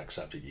previously was just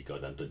accepted. You go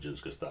down dungeons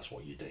because that's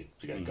what you do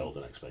to get gold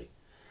and XP.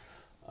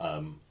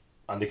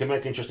 And they can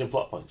make interesting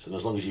plot points, and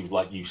as long as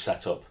you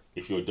set up,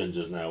 if your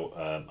dungeon's now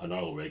an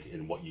oil rig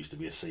in what used to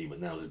be a sea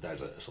but now is a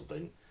desert or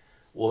something,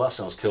 well, that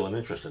sounds cool and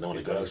interesting. I want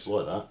to go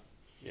explore that.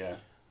 Yeah.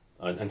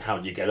 And how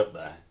do you get up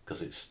there?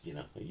 Because it's,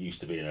 it used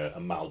to be a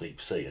mile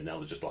deep sea, and now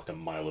there's just like a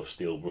mile of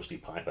steel rusty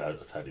pipe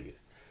out ahead of you.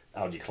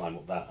 How do you climb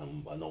up that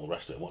and all the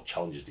rest of it? What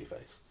challenges do you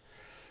face?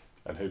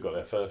 And who got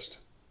there first?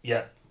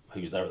 Yeah,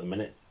 who's there at the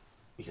minute?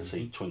 You can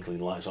see twinkling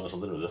lights on or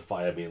something. Or there's a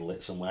fire being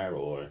lit somewhere,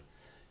 or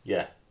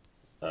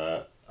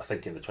I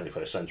think in the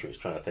 21st century, it's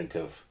trying to think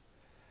of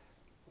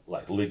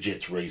like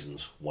legit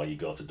reasons why you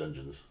go to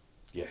dungeons.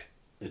 Yeah,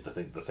 is the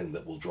thing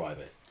that will drive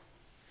it.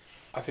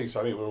 I think so.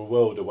 I think we're a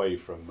world away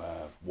from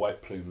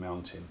White Plume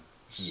Mountain,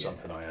 which is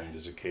something I owned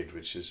as a kid,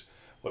 which is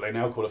what they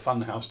now call a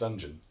funhouse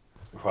dungeon.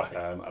 Right.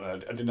 And I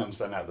didn't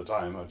understand that at the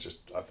time.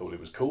 I thought it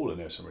was cool, and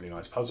there's some really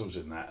nice puzzles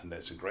in that, and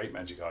there's some great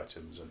magic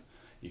items, and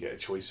you get a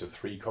choice of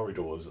 3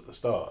 corridors at the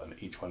start, and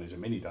each one is a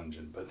mini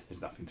dungeon, but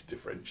there's nothing to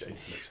differentiate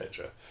them,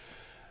 etc.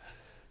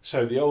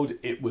 So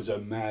it was a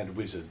mad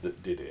wizard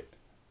that did it,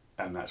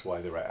 and that's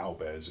why there are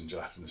owlbears and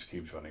gelatinous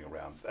cubes running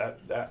around.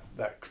 That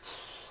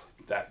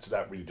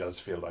really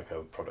does feel like a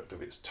product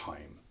of its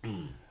time.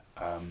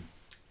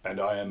 And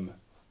I am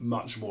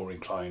much more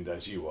inclined,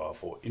 as you are,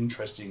 for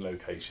interesting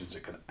locations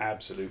that can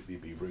absolutely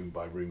be room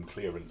by room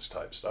clearance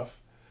type stuff.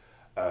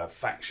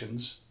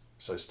 Factions,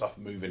 so stuff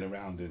moving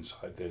around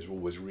inside there's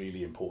always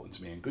really important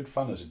to me, and good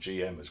fun as a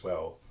GM as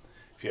well.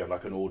 If you have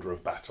like an order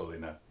of battle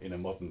in a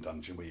modern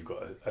dungeon where you've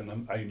got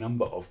a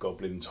number of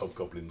goblins,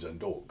 hobgoblins and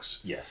orcs.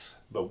 Yes.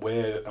 But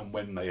where and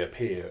when they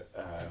appear,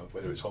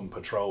 whether it's on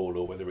patrol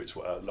or whether it's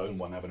a lone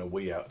one having a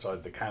wee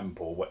outside the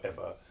camp or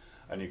whatever,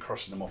 and you're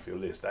crossing them off your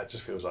list, that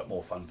just feels like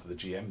more fun for the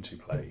GM to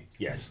play.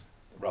 Yes.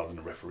 Rather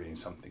than refereeing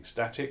something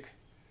static.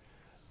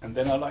 And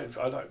then I like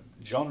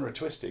genre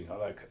twisting. I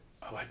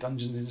like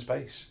dungeons in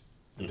space.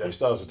 The Death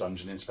Star's a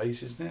dungeon in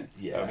space, isn't it?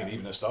 Yeah. I mean,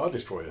 even a Star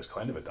Destroyer is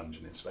kind of a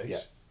dungeon in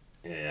space.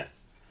 Yeah.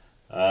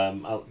 I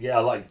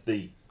like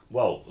a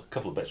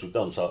couple of bits we've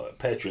done. So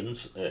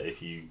patrons,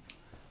 if you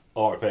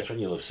are a patron,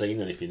 you'll have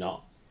seen, and if you're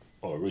not,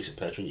 or a recent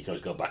patron, you can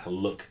always go back and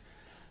look.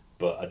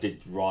 But I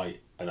did write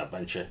an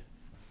adventure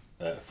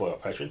for our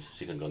patrons, so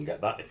you can go and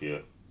get that if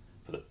you're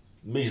for the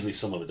measly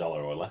sum of $1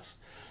 or less.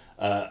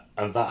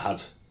 And that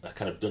had a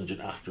kind of dungeon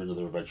after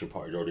another adventure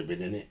party had already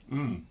been in it.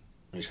 And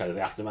it's kind of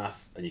the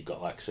aftermath, and you've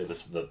got like say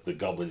the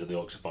goblins and the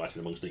orcs are fighting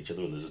amongst each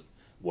other, and there's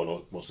one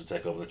orc wants to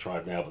take over the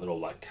tribe now, but they're all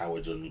like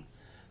cowards and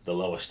the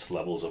lowest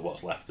levels of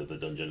what's left of the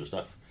dungeon and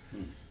stuff.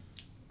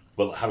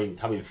 But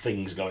having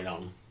things going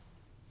on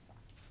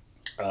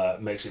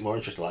makes it more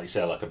interesting. Like you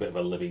say, like a bit of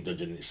a living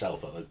dungeon in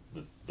itself. Like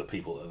the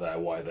people that are there,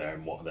 why they're there,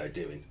 and what they're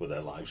doing with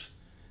their lives,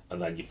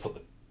 and then you put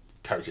the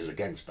characters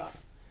against that,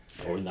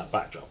 or in that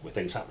backdrop with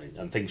things happening,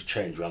 and things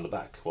change around the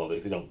back. Well,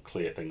 if they don't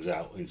clear things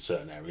out in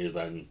certain areas,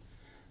 then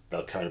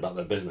they'll carry about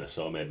their business.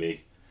 Or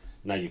maybe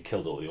now you've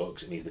killed all the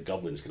orcs, it means the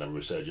goblins can have a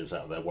resurgence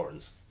out of their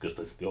warrens because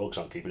the orcs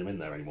aren't keeping them in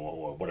there anymore,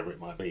 or whatever it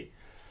might be.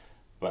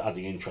 But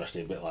adding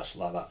interesting bit like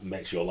that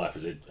makes your life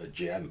as a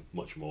GM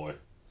much more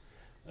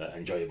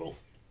enjoyable,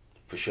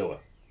 for sure.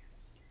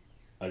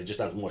 And it just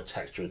adds more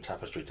texture and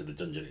tapestry to the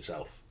dungeon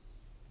itself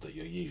that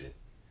you're using,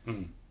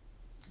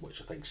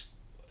 which I think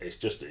it's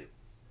just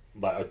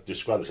like I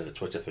described this in a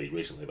Twitter feed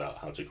recently about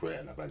how to create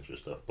an adventure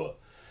and stuff. But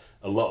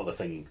a lot of the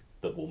thing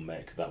that will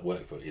make that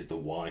work for it is the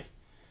why.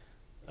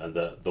 And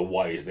the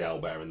why is the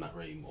owlbear in that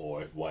room,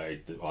 or why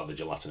are the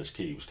gelatinous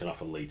cubes can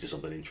often lead to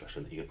something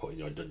interesting that you can put in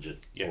your dungeon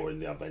or in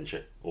the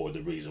adventure, or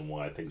the reason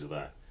why things are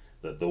there.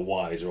 The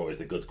whys are always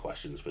the good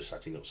questions for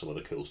setting up some of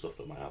the cool stuff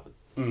that might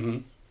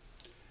happen.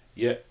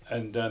 Yeah,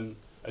 and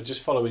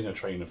just following a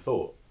train of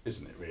thought,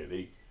 isn't it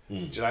really?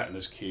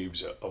 Gelatinous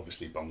cubes are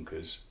obviously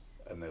bonkers,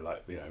 and they're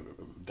like,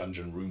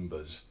 dungeon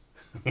Roombas.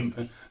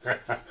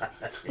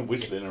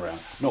 Whistling around,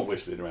 not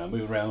whistling around,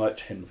 moving around like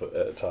 10 foot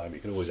at a time. You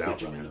can always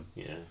outrun them.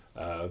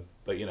 Yeah.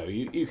 But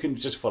you can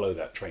just follow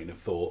that train of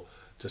thought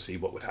to see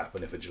what would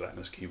happen if a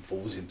gelatinous cube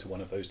falls into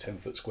one of those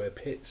 10-foot square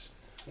pits,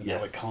 and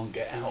now it can't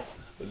get out.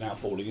 But now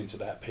falling into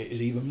that pit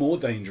is even more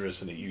dangerous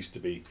than it used to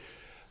be.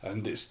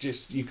 And it's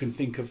just, you can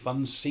think of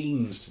fun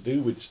scenes to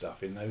do with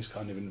stuff in those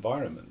kind of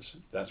environments.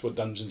 That's what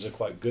dungeons are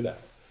quite good at.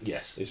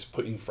 Yes. It's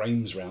putting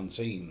frames around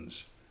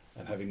scenes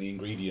and having the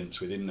ingredients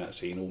within that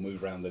scene all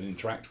move around and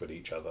interact with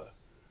each other.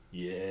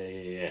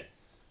 Yeah.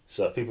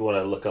 So if people want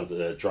to look onto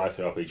the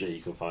Drive-Thru RPG,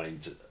 you can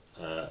find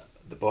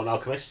the Bone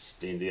Alchemist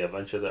D&D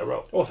adventure that I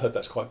wrote. Oh, I've heard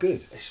that's quite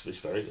good. It's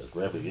very good.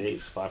 Great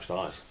reviews, 5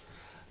 stars.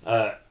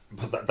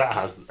 but that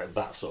has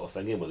that sort of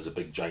thing in where there's a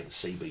big giant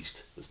sea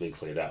beast that's being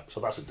cleared out. So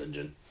that's a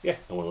dungeon. Yeah.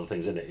 And one of the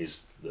things in it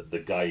is the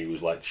guy who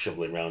was like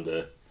shoveling around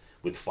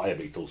with fire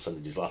beetles,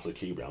 sending his last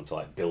cube around to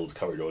like build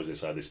corridors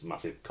inside this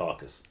massive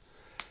carcass.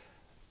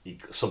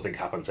 Something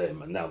happened to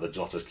him, and now the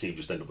gelatinous cube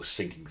just ended up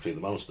sinking through the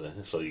monster.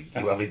 So you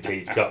have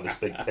indeed got this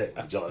big pit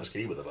with gelatinous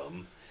cube at the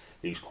bottom.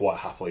 He's quite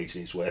happily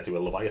eating its way through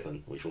a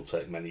leviathan, which will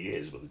take many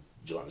years, but the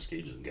gelatinous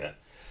cube doesn't get.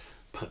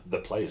 But the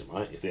players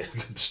might if they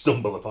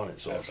stumble upon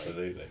it. Sort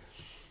Absolutely. Of thing.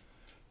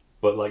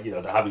 But like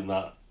they're having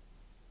that.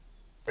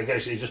 I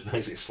guess it just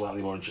makes it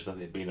slightly more interesting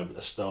than it being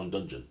a stone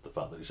dungeon. The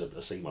fact that it's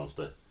a sea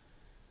monster,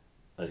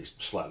 and it's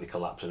slightly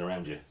collapsing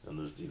around you, and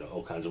there's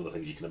all kinds of other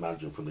things you can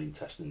imagine from the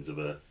intestines of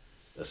a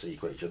sea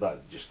creature.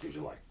 That just gives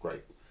you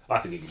great. I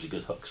think it gives you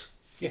good hooks.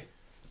 Yeah.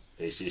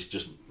 It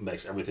just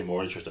makes everything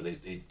more interesting.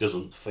 It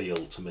doesn't feel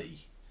to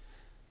me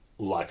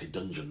like a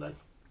dungeon then,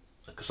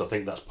 because I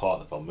think that's part of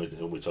the problem. Isn't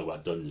it? When we talk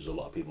about dungeons, a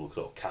lot of people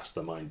sort of cast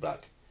their mind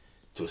back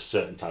to a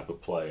certain type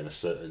of play and a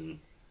certain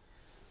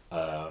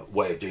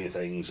way of doing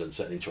things and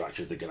certain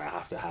interactions they're going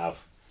to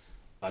have.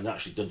 And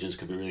actually, dungeons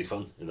can be really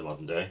fun in the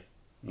modern day,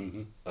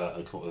 and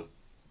come up with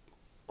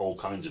all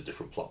kinds of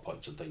different plot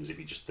points and things if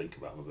you just think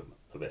about them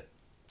a bit.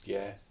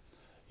 Yeah,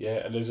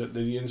 and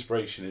the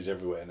inspiration is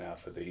everywhere now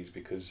for these,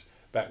 because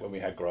back when we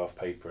had graph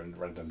paper and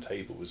random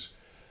tables,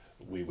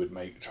 we would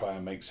try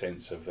and make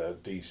sense of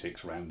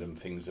D6 random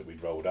things that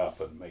we'd rolled up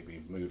and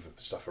maybe move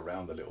stuff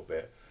around a little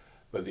bit.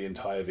 But the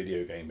entire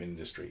video game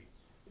industry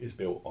is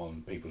built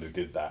on people who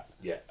did that.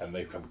 Yeah. And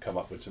they've come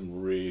up with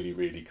some really,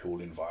 really cool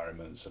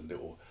environments and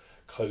little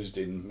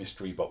closed-in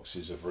mystery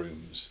boxes of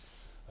rooms,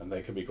 and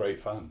they can be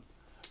great fun.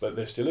 But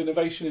there's still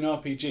innovation in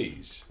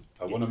RPGs.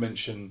 I want to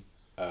mention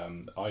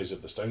Eyes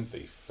of the Stone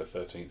Thief for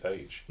 13th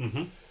Age.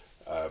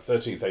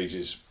 13th Age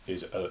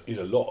is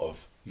a lot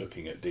of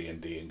looking at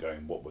D&D and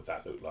going, what would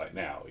that look like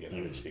now?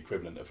 It's the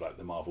equivalent of like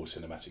the Marvel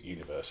Cinematic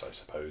Universe, I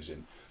suppose,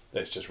 in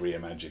let's just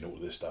reimagine all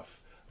this stuff.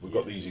 We've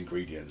got these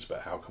ingredients,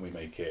 but how can we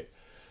make it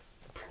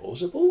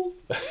plausible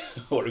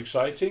or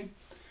exciting?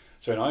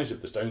 So in Eyes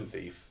of the Stone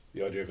Thief,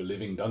 the idea of a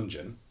living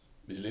dungeon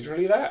is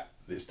literally that.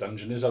 This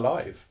dungeon is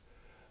alive,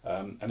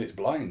 and it's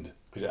blind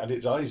because it had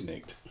its eyes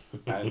nicked,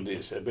 and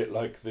it's a bit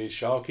like the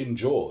shark in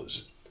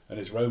Jaws, and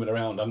it's roaming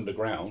around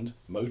underground,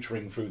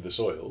 motoring through the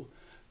soil,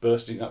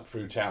 bursting up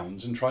through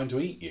towns and trying to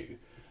eat you.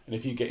 And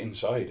if you get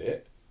inside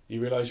it,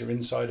 you realise you're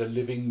inside a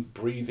living,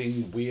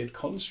 breathing, weird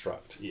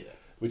construct,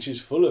 which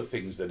is full of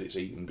things that it's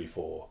eaten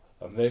before,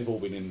 and they've all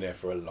been in there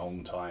for a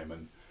long time,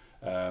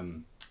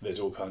 and there's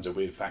all kinds of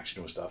weird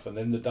factional stuff, and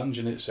then the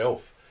dungeon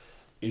itself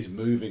is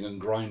moving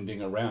and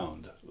grinding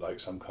around like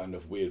some kind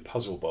of weird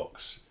puzzle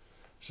box.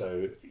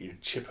 So you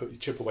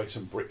chip away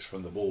some bricks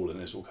from the wall and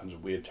there's all kinds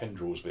of weird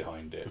tendrils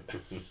behind it.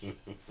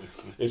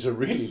 It's a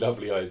really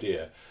lovely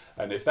idea.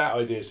 And if that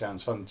idea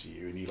sounds fun to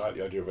you and you like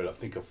the idea of it, I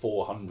think a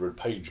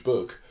 400-page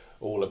book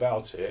all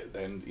about it,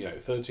 then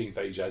 13th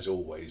Age, as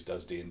always,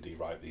 does D&D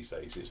right these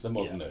days. It's the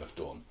modern Earth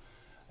Dawn.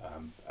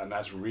 And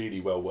that's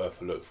really well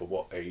worth a look for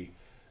what a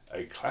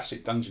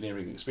classic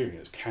dungeoneering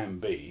experience can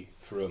be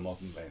through a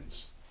modern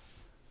lens.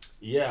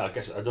 Yeah, I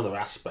guess another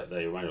aspect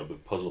they remind me of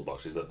with puzzle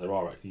boxes that there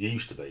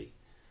used to be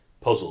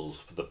puzzles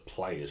for the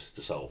players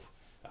to solve,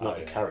 not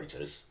the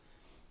characters,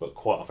 but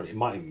quite often it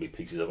might even be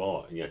pieces of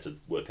art and you had to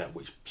work out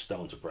which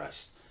stone to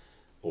press,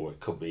 or it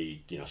could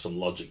be some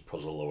logic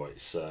puzzle, or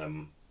it's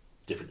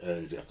different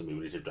urns you have to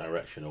move in a different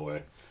direction,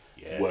 or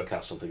work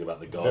out something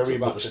about the gods. Very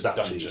much a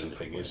dungeon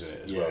thing, isn't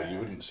it, as well? You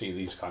wouldn't see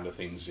these kind of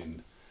things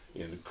in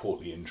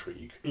courtly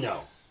intrigue.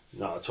 No.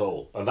 Not at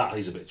all, and that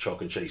is a bit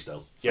chalk and cheese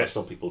though. So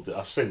some people do.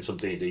 I've seen some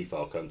D&D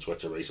folk on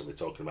Twitter recently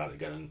talking about it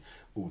again,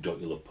 and don't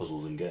you love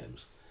puzzles in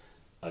games?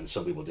 And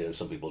some people do, and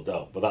some people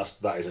don't. But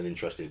that is an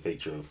interesting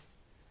feature of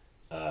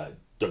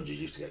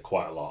dungeons. Used to get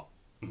quite a lot.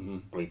 Mm-hmm.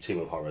 I mean, Team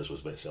of Horrors was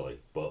a bit silly,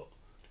 but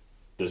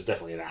there's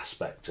definitely an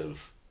aspect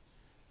of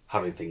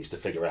having things to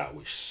figure out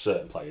which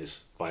certain players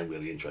find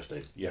really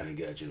interesting and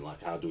engaging.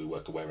 Like, how do we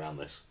work our way around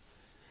this?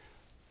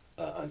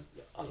 And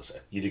as I say,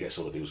 you do get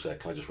some of the people who say,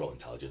 "Can I just roll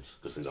intelligence?"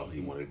 because they don't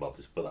even want to be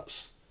bothered. But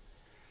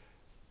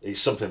it's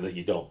something that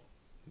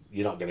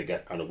you're not going to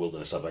get on a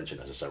wilderness adventure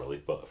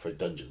necessarily. But for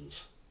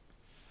dungeons,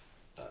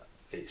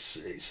 it's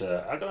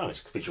I don't know.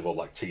 It's a feature of all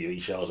like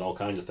TV shows and all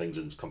kinds of things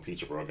and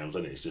computer programs,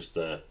 and it's just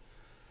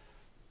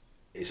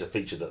it's a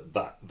feature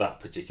that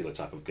particular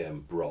type of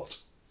game brought,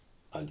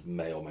 and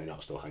may or may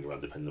not still hang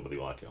around depending on whether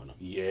you like it or not.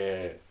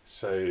 Yeah.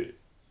 So,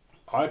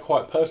 I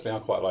quite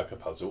like a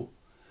puzzle.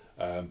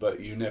 But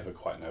you never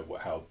quite know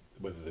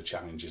whether the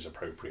challenge is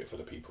appropriate for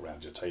the people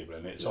around your table,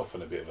 and it's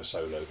often a bit of a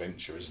solo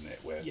venture, isn't it?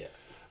 Where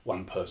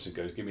one person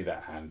goes, "Give me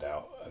that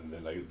handout," and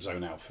then they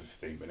zone out for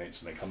 15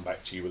 minutes, and they come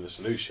back to you with a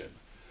solution.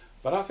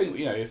 But I think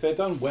if they're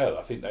done well,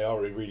 I think they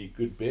are a really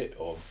good bit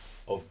of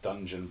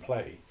dungeon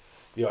play.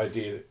 The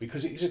idea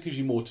because it just gives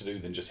you more to do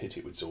than just hit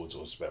it with swords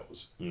or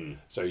spells.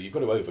 So you've got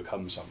to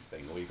overcome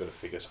something, or you've got to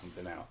figure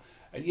something out.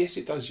 And yes,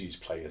 it does use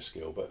player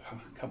skill, but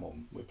come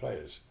on, we're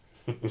players.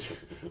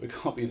 We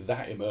can't be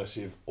that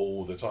immersive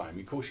all the time.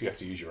 Of course, you have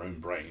to use your own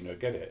brain. I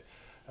get it,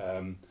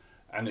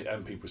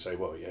 And people say,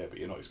 well, yeah, but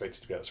you're not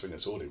expected to be able to swing a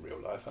sword in real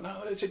life. And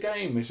no, it's a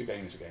game.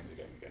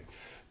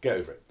 Get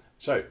over it.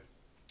 So,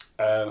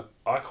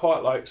 I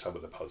quite like some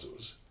of the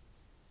puzzles.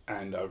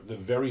 And the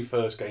very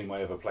first game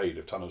I ever played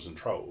of Tunnels and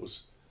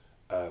Trolls,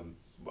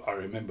 I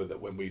remember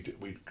that when we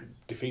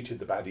defeated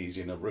the baddies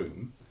in a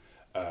room,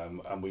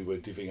 and we were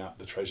divvying up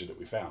the treasure that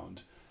we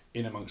found,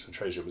 in amongst the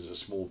treasure was a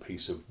small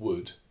piece of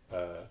wood,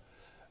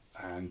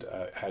 and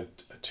had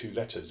 2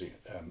 letters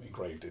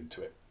engraved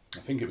into it. I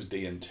think it was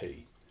D and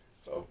T,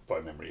 by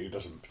memory. It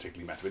doesn't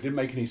particularly matter. It didn't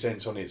make any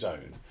sense on its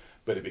own,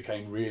 but it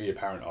became really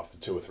apparent after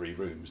 2 or 3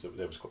 rooms that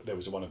there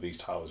was one of these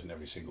tiles in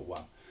every single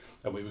one,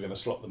 and we were going to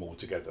slot them all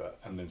together,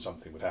 and then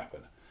something would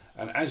happen.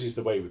 And as is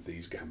the way with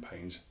these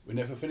campaigns, we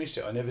never finished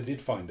it. I never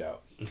did find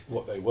out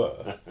what they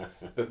were.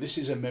 But this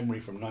is a memory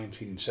from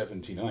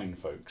 1979,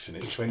 folks, and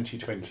it's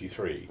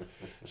 2023.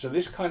 So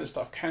this kind of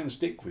stuff can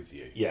stick with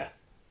you. Yeah.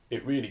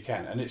 It really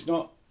can. And it's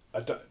not,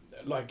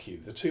 like you,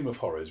 the Tomb of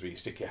Horrors, where you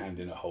stick your hand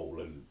in a hole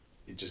and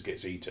it just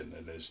gets eaten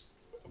and there's,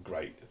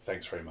 great,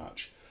 thanks very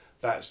much.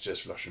 That's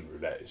just Russian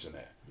roulette, isn't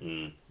it?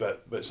 Mm.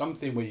 But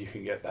something where you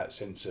can get that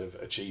sense of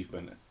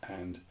achievement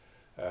and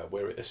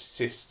where it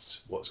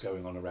assists what's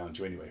going on around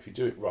you anyway. If you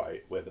do it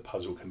right, where the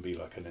puzzle can be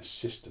like an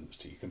assistance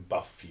to you, can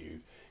buff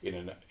you in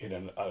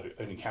an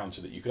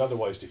encounter that you could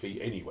otherwise defeat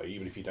anyway,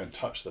 even if you don't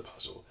touch the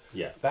puzzle.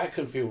 Yeah, that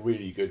can feel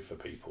really good for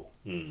people.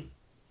 Mm.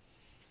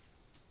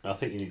 I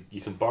think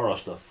you can borrow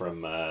stuff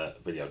from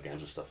video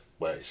games and stuff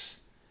where it's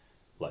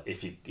like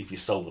if you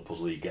solve the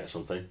puzzle you get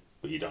something,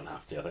 but you don't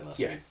have to. I think that's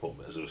the important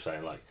bit, as we were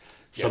saying. Like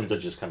some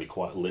dungeons can be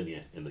quite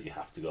linear in that you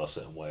have to go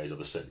certain ways or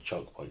there's certain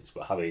choke points,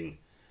 but having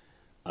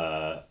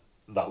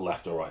that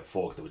left or right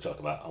fork that we talk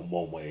about, and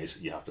one way is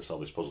you have to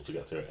solve this puzzle to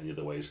get through it, and the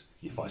other way is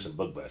you fight some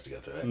bugbears to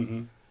get through it.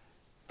 Mm-hmm.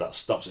 That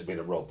stops it being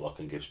a roadblock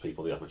and gives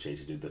people the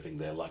opportunity to do the thing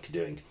they like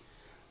doing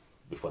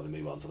before they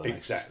move on to the next.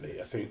 Exactly.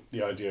 I think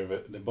the idea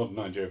of the modern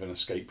idea of an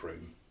escape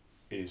room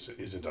is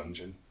a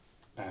dungeon,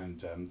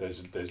 and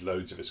there's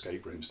loads of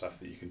escape room stuff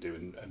that you can do,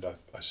 and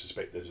I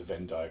suspect there's a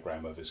Venn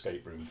diagram of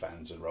escape room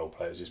fans and role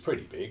players. It's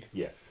pretty big.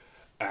 Yeah.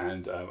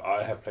 And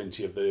I have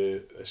plenty of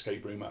the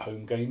escape room at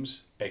home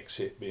games,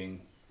 Exit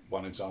being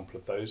one example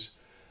of those.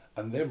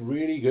 And they're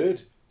really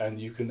good. And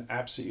you can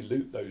absolutely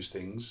loot those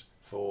things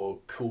for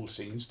cool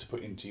scenes to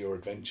put into your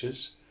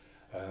adventures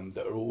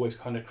that are always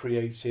kind of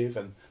creative.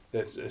 And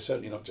they're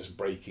certainly not just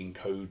breaking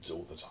codes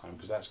all the time,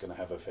 because that's going to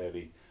have a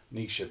fairly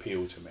niche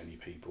appeal to many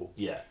people.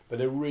 Yeah. But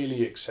they're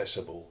really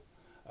accessible.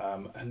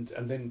 And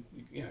then,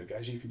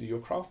 guys, you can do your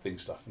crafting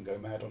stuff and go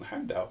mad on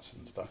handouts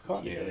and stuff,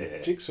 can't you?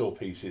 Yeah. Jigsaw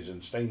pieces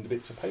and stained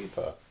bits of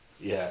paper.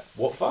 Yeah.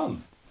 What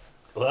fun.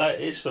 Well, it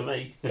is for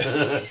me.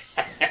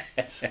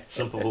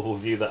 Some people will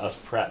view that as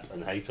prep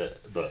and hate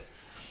it, but...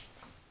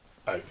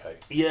 Okay.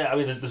 Yeah, I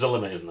mean, there's a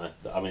limit, isn't there?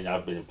 I mean,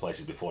 I've been in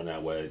places before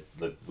now where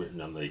they've written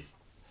on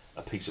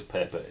a piece of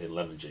paper in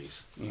lemon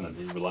juice, and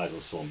it relies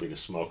on someone being a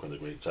smoker in the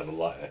group to have a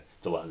lighter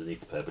to light underneath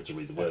the paper to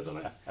read the words on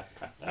it.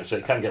 And so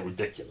it can get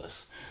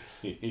ridiculous.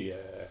 Yeah.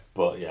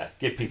 But yeah,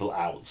 give people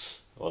outs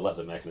or let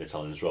them make an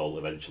Italian's roll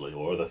eventually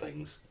or other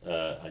things,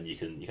 and you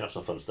can have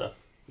some fun stuff.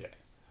 Yeah.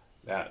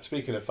 Now,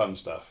 speaking of fun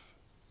stuff,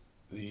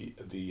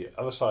 the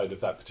other side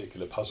of that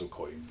particular puzzle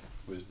coin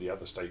was the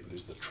other statement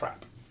is the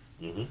trap.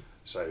 Mm-hmm.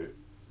 So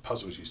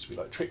puzzles used to be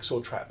like tricks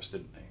or traps,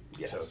 didn't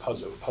they? Yes. So a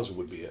puzzle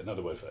would be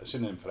another word for a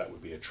synonym for that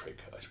would be a trick,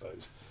 I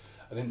suppose.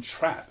 And then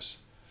traps.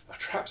 Now,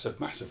 traps have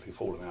massively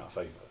fallen out of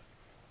favour.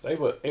 They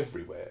were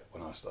everywhere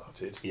when I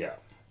started. Yeah.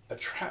 A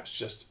trap's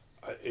just,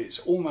 it's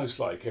almost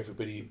like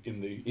everybody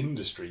in the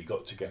industry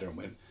got together and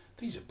went,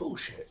 these are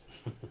bullshit.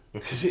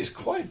 Because it's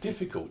quite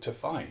difficult to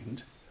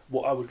find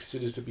what I would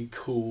consider to be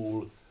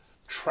cool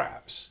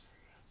traps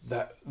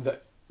that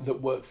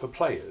work for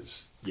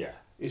players. Yeah.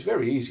 It's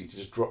very easy to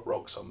just drop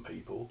rocks on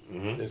people.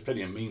 Mm-hmm. There's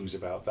plenty of memes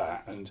about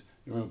that. And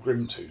you remember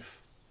Grimtooth?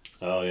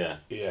 Oh, yeah.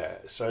 Yeah,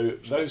 so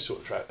those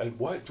sort of traps. And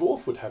White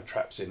Dwarf would have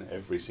traps in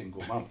every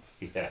single month.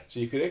 Yeah. So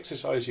you could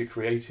exercise your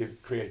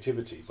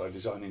creativity by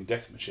designing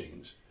death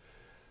machines.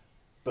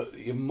 But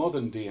your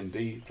modern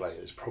D&D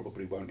players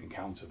probably won't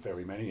encounter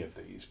very many of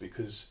these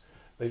because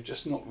they've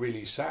just not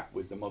really sat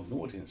with the modern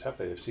audience, have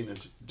they? They've seen it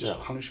as just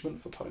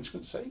punishment for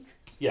punishment's sake.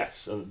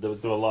 Yes, and there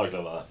were largely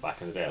like that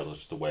back in the day. It was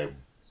just a way of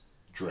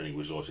draining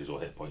resources or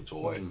hit points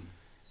or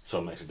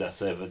someone makes a death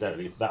save.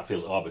 That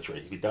feels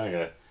arbitrary. If you're doing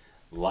a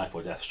life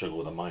or death struggle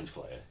with a mind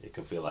flayer, it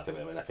can feel like a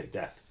bit of an epic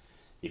death.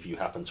 If you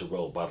happen to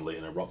roll badly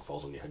and a rock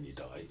falls on your head and you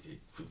die,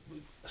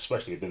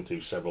 especially if you've been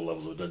through several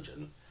levels of a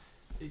dungeon,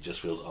 it just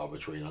feels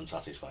arbitrary and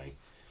unsatisfying.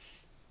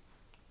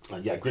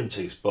 And yeah,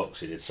 Grimtooth's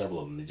books, he did several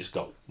of them, they just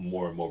got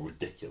more and more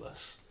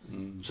ridiculous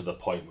to the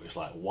point where it's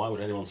like, why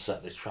would anyone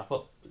set this trap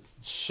up?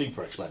 It's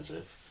super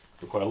expensive,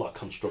 require a lot of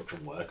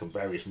construction work and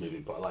various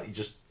moving parts. Like, you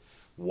just,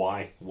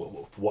 why?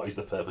 What is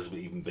the purpose of it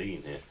even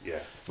being here? Yeah.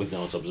 With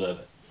no one to observe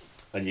it.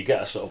 And you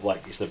get a sort of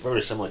like, it's the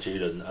very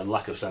similitude and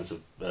lack of sense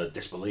of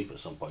disbelief at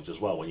some points as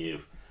well, when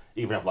you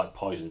even have like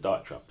poison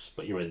dart traps,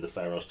 but you're in the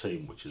Pharaoh's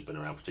tomb, which has been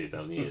around for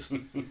 2,000 years.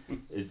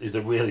 is they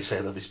really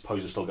saying that this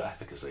poison still got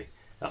efficacy?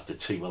 after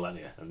 2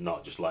 millennia and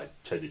not just like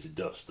turned into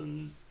dust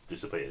and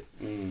disappeared.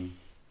 Mm.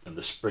 And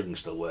the springs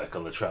still work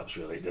on the traps,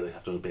 really. They don't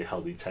have to be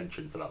held in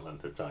tension for that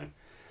length of time.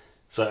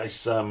 So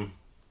it's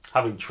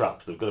having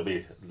traps.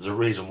 There's a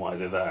reason why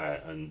they're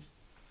there, and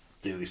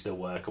do they still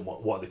work, and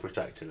what are they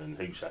protecting, and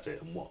who set it,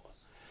 and what.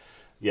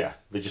 Yeah,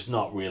 they're just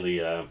not really.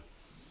 It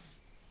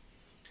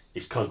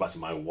comes back to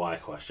my why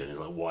question. Is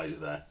like, why is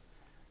it there,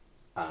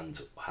 and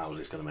how is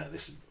this going to make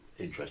this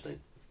interesting?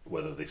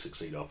 Whether they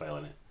succeed or fail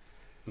in it.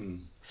 Mm.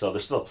 So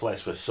there's still a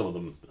place where some of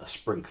them are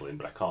sprinkling,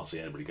 but I can't see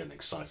anybody getting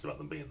excited about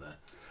them being there.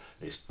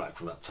 It's back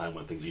from that time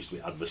when things used to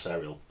be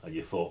adversarial, and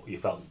you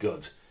felt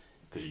good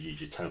because you used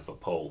your 10-foot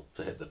pole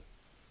to hit the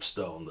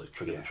stone that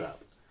triggered the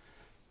trap,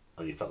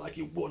 and you felt like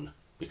you won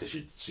because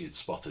you'd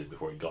spotted it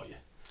before it got you.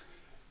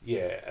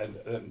 Yeah,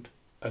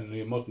 and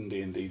the modern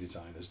D&D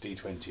designers,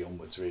 D20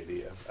 onwards,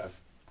 really have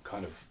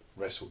kind of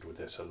wrestled with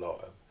this a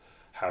lot. Of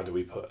how do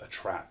we put a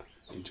trap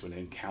into an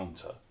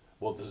encounter?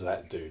 What does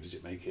that do? Does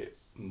it make it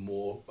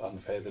more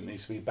unfair than it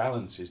needs to be?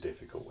 Balance is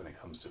difficult when it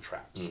comes to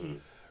traps. Mm-hmm.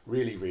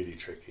 Really, really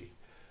tricky.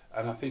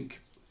 And I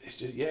think it's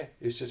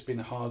just been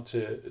hard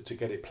to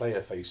get it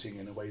player facing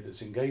in a way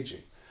that's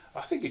engaging.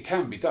 I think it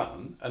can be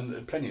done,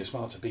 and plenty of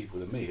smarter people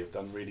than me have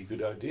done really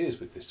good ideas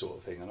with this sort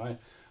of thing. And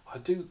I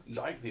do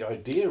like the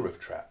idea of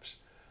traps.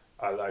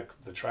 I like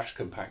the trash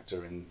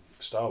compactor in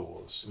Star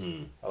Wars.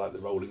 Mm. I like the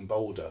rolling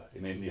boulder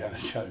in Indiana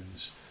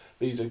Jones.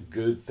 These are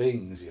good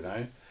things, you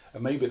know.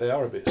 And maybe they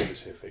are a bit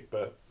specific,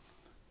 but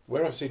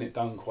where I've seen it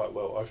done quite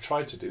well, I've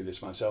tried to do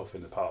this myself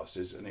in the past,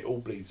 and it all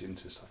bleeds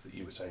into stuff that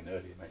you were saying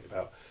earlier, mate,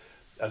 about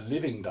a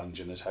living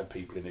dungeon has had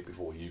people in it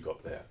before you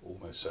got there,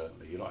 almost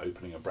certainly. You're not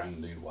opening a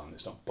brand new one.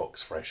 It's not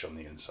box fresh on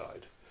the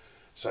inside.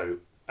 So,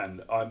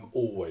 and I'm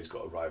always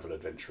got a rival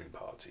adventuring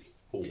party,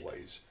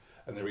 always.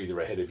 And they're either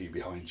ahead of you,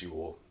 behind you,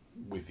 or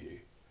with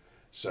you.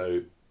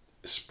 So,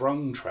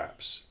 sprung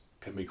traps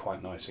can be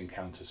quite nice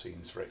encounter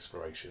scenes for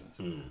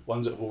exploration.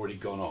 Ones that have already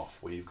gone off,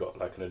 where you've got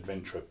like an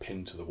adventurer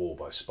pinned to the wall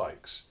by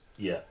spikes.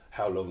 Yeah.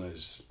 How long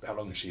has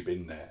she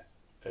been there?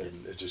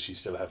 And does she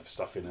still have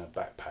stuff in her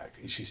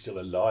backpack? Is she still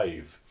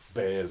alive?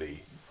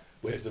 Barely.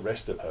 Where's the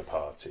rest of her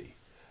party?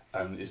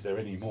 And is there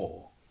any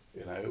more?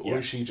 You know, or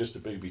is she just a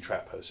booby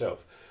trap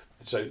herself?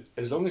 So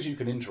as long as you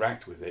can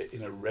interact with it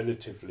in a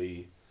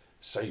relatively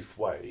safe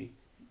way,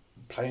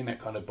 playing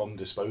that kind of bomb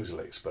disposal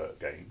expert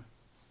game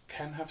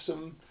can have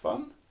some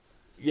fun.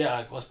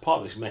 Yeah, well, part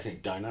of it's making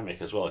it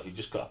dynamic as well. If you've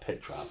just got a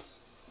pit trap,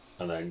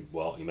 and then,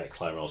 well, you make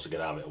climb rolls to get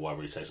out of it or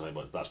whatever you take something,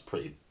 but that's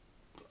pretty,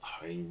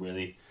 I mean,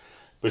 really.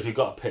 But if you've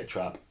got a pit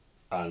trap,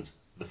 and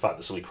the fact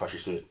that somebody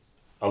crashes through it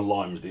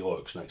alarms the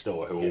orcs next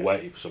door who are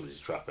waiting for somebody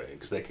to trap it,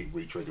 because they keep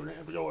re-triggering it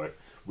every door,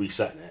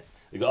 resetting it.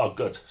 They go, oh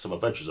good, some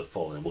adventurers have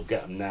fallen, and we'll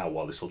get them now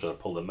while they're still trying to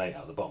pull their mate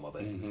out of the bottom of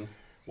it. Mm-hmm.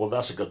 Well,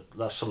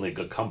 that's suddenly a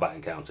good combat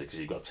encounter, because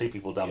you've got two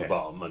people down the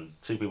bottom and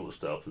two people at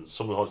the top, and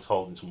someone's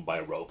holding someone by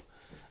a rope,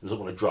 and doesn't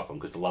want to drop them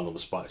because they land on the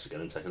spikes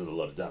again and take another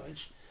load of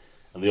damage.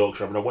 And the orcs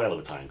are having a whale of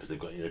a time because they've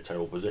got you in a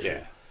terrible position.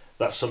 Yeah.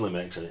 That suddenly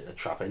makes a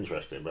trap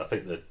interesting, but I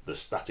think the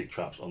static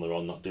traps on their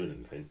own not doing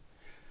anything,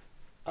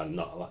 and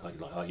not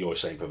like you were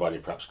saying,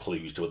 providing perhaps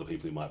clues to other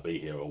people who might be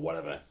here or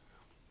whatever,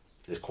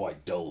 is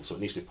quite dull. So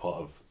it needs to be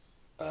part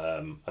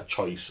of a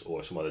choice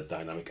or some other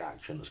dynamic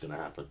action that's going to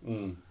happen.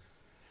 Mm.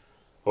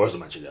 Or as I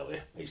mentioned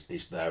earlier,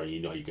 it's there, and you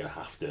know you're going to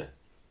have to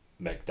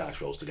make dice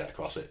rolls to get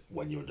across it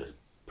when you're under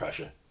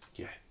pressure.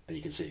 Yeah, and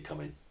you can see it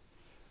coming.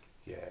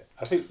 Yeah,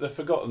 I think the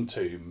Forgotten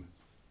Tomb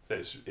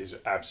is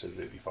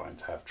absolutely fine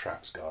to have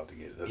traps guarding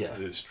it.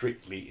 The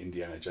strictly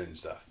Indiana Jones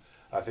stuff.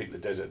 I think the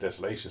Desert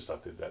Desolation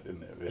stuff did that,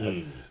 didn't it? We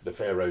had the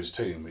Pharaoh's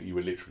Tomb, you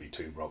were literally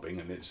tomb robbing,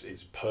 and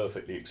it's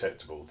perfectly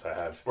acceptable to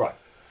have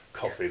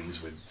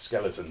coffins with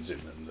skeletons in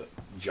them that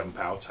jump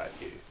out at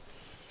you.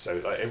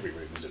 So like every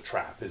room is a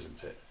trap,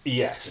 isn't it?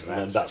 Yes,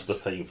 and that's the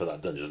theme for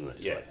that dungeon,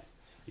 isn't it?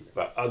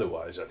 But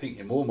otherwise, I think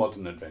in more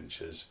modern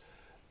adventures,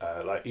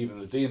 like even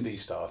the D&D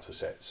starter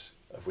sets,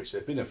 of which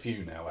there've been a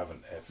few now,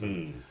 haven't there,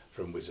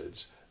 from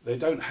Wizards, they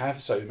don't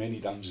have so many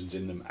dungeons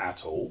in them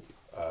at all.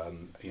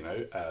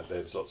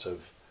 There's lots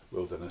of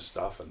wilderness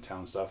stuff and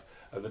town stuff.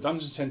 The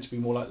dungeons tend to be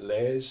more like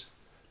lairs,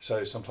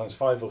 so sometimes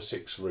 5 or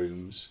 6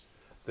 rooms.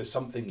 There's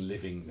something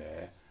living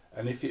there,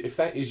 and if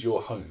that is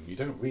your home, you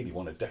don't really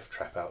want a death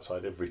trap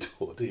outside every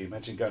door, do you?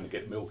 Imagine going to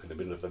get milk in the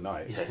middle of the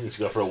night. Yeah, you need to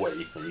go for a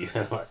wee, and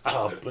you're like,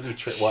 oh, bloody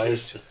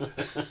tripwires.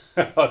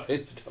 I've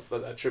ended up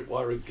with that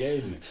tripwire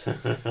again.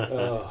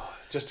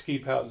 Just to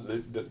keep out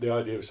the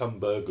idea of some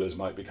burglars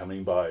might be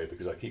coming by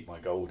because I keep my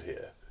gold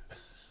here.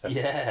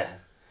 Yeah.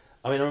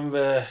 I mean, I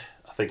remember,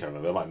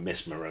 I might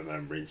miss my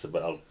remembering,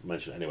 but I'll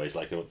mention it anyways,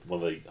 like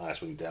one of the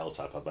Icewind Dale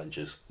type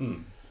adventures.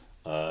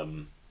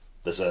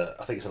 There's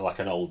I think it's like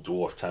an old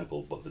dwarf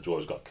temple, but the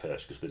dwarves got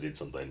cursed because they did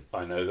something.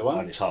 I know the one.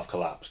 And it's half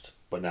collapsed,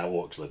 but now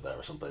orcs live there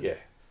or something. Yeah.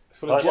 It's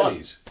full of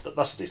jellies.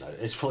 That's a decent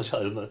idea. It's full of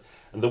jellies, isn't it?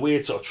 And the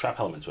weird sort of trap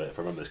element to it, if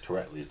I remember this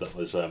correctly, is that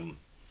there's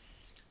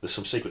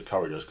some secret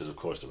corridors, because of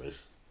course there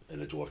is,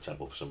 in a dwarf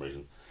temple for some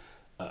reason.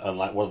 And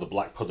like one of the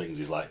black puddings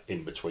is like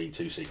in between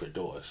 2 secret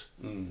doors.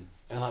 And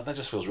like that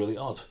just feels really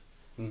odd.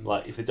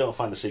 Like, if they don't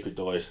find the secret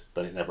doors,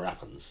 then it never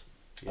happens.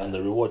 Yeah. And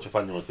the reward for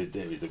finding them if they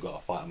do is they've got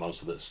to fight a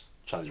monster that's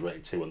challenge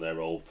rating 2 and they're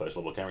all first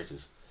level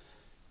characters,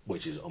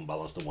 which is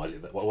unbalanced. And why is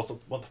it that? What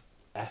the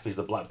F is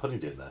the black pudding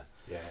doing there?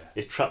 Yeah.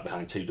 It's trapped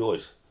behind 2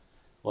 doors.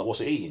 Like,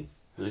 what's it eating?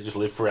 Does it just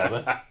live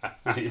forever?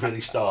 Is it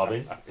really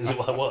starving? Is it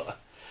like what?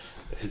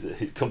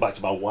 It's come back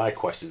to my why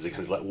questions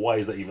again. It's like, why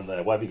is that even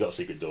there? Why have you got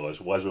secret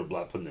doors? Why is there a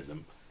black pudding in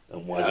them?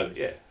 And why is it?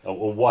 Yeah.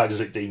 Or why does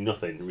it do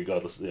nothing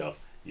regardless? You know,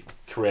 you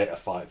create a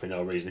fight for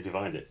no reason if you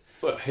find it.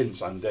 Well,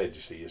 hence undead.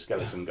 You see, your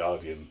skeleton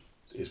guardian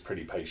is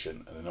pretty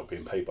patient and they're not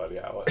being paid by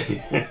the hour.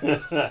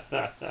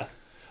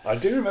 I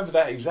do remember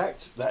that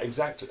exact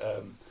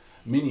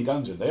mini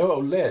dungeon. They're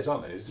all layers,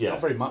 aren't they? There's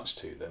not very much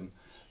to them.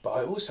 But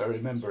I also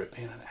remember it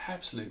being an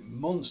absolute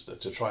monster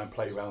to try and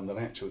play around an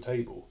actual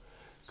table.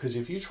 Because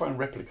if you try and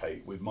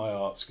replicate with my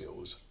art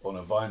skills on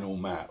a vinyl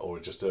mat or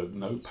just a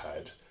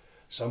notepad,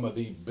 some of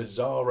the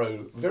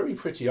bizarro, very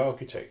pretty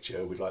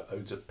architecture with like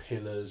loads of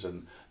pillars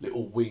and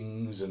little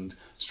wings and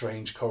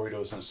strange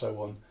corridors and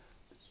so on,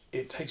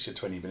 it takes you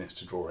 20 minutes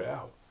to draw it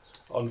out.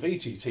 On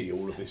VTT,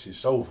 all of this is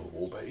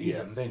solvable, but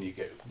even then you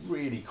get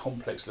really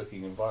complex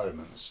looking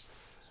environments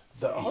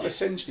that are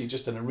essentially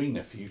just an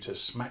arena for you to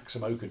smack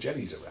some ochre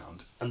jellies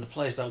around. And the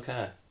players don't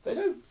care. They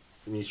don't.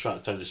 I mean, he's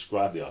trying to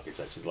describe the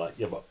architecture. It's like,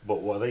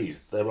 but what are these?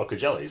 They're ochre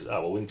jellies.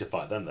 Oh, well, we need to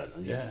fight them then.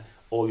 And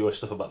all your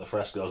stuff about the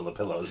frescoes and the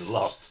pillows is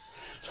lost.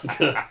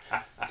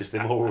 Because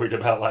they're more worried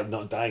about like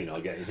not dying or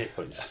getting hit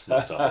points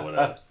knocked off or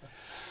whatever.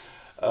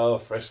 Oh,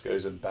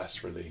 frescoes and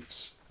bas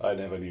reliefs. I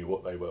never knew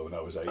what they were when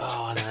I was 8. Oh,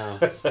 I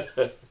know.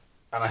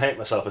 And I hate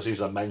myself as soon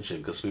as I mention,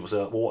 because people say,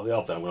 well, what are they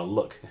of then? I'm going to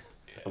look.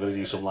 I'm going to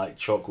do some like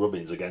chalk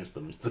rubbings against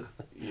them.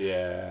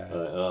 Yeah.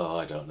 Oh,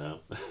 I don't know.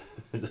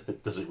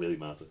 Does it really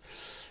matter?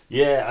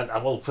 Yeah,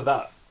 and well, for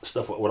that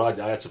stuff, what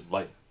I had to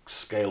like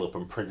scale up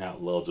and print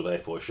out loads of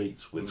A4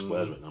 sheets with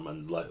squares written on them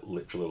and like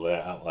literally lay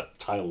it out like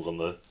tiles on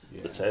the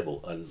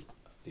table. And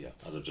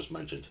as I've just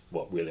mentioned,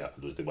 what really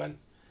happened was they went,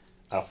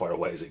 how far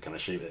away is it? Can I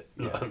shoot it?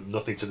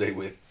 Nothing to do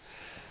with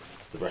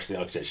the rest of the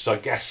architecture. So I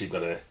guess you got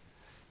to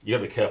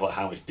be careful about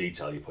how much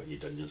detail you put in your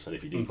dungeons, and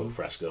if you do put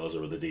frescoes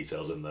or other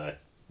details in there,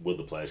 will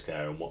the players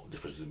care, and what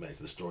difference does it make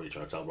to the story you're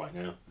trying to tell right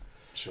now?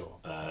 Sure.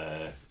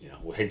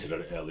 We hinted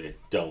at it earlier.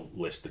 Don't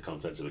list the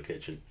contents of a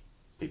kitchen.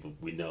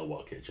 We know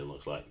what a kitchen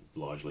looks like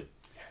largely.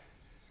 Yeah.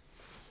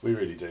 We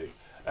really do,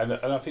 and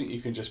I think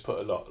you can just put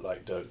a lot,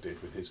 like Dirk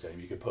did with his game.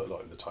 You can put a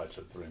lot in the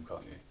title of the room,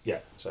 can't you? Yeah.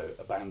 So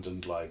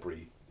abandoned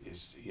library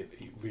is you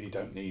really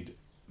don't need.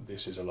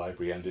 This is a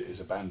library and it is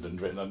abandoned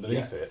written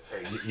underneath it.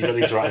 You don't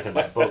need to write anything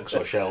about books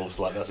or shelves,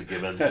 like that's a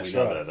given. That's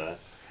right. There.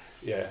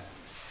 Yeah.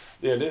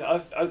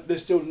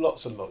 There's still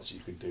lots and lots you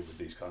can do with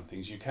these kind of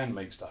things. You can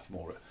make stuff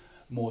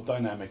more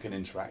dynamic and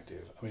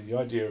interactive. I mean, the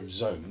idea of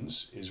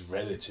zones is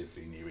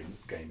relatively new in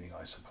gaming,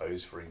 I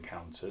suppose, for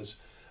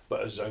encounters,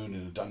 but a zone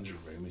in a dungeon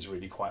room is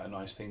really quite a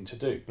nice thing to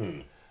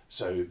do.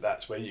 So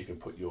that's where you can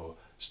put your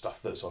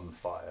stuff that's on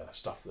fire,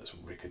 stuff that's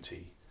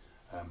rickety,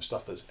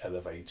 stuff that's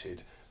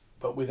elevated,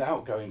 but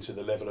without going to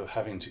the level of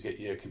having to get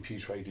your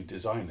computer-aided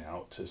design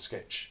out to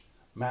sketch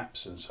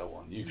maps and so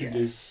on. You can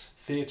do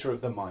theatre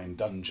of the mind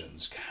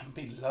dungeons, can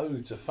be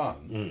loads of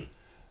fun,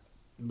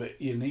 but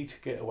you need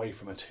to get away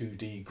from a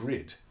 2D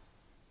grid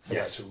for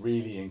that to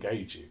really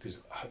engage you. Because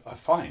I've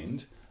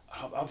found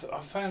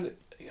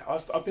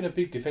I've been a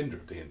big defender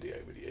of D&D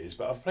over the years,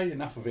 but I've played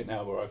enough of it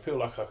now where I feel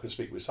like I can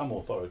speak with some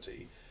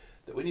authority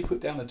that when you put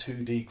down a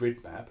 2D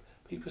grid map,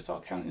 people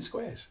start counting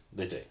squares.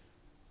 They do.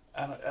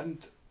 And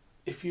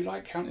if you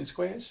like counting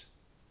squares,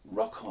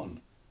 rock on.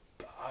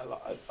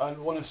 But I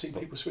want to see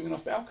people swinging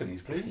off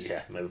balconies, please.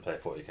 Yeah, maybe play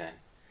 40k.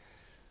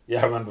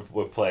 Yeah, I remember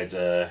we played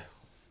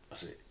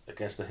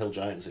against the Hill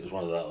Giants. It was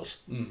one of those,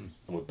 and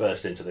we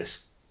burst into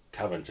this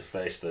cavern to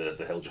face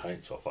the Hill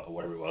Giants or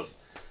whatever it was,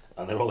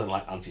 and they're all in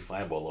like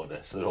anti-fireball order,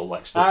 so they're all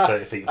like stood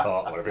 30 feet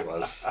apart, whatever it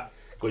was.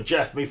 Going,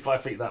 Jeff, move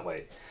 5 feet that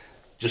way.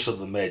 Just so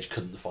the mage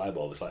couldn't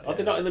fireball. It's like,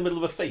 they're not in the middle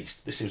of a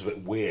feast. This seems a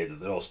bit weird that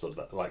they're all stood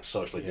like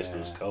socially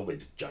distanced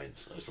COVID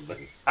giants or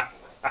something.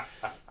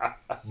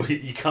 But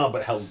you can't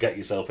but help get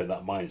yourself in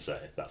that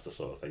mindset if that's the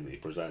sort of thing that you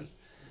present.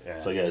 Yeah.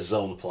 So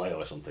zone play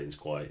or something is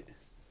quite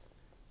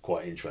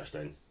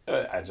interesting.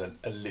 Adds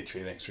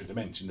literally an extra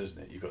dimension,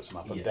 doesn't it? You've got some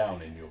up and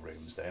down in your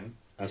rooms then.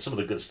 And some of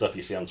the good stuff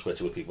you see on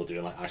Twitter with people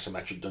doing like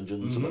isometric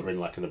dungeons that are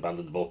in like an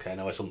abandoned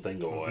volcano or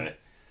something, or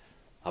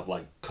have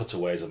like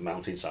cutaways of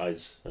mountain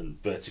sides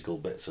and vertical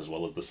bits as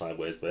well as the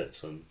sideways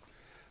bits, and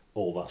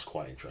all that's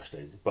quite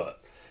interesting.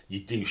 But you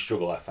do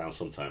struggle, I found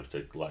sometimes,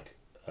 to like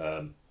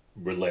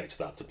relate to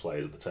that to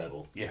players at the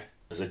table. Yeah.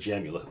 As a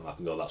GM, you look at the map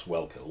and go, that's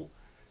well cool.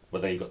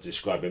 But then you've got to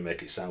describe it and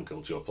make it sound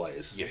cool to your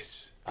players.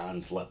 Yes.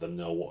 And let them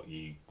know what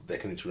they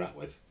can interact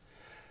with.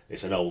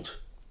 It's an old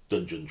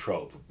dungeon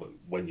trope, but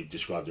when you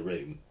describe the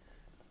room,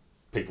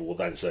 people will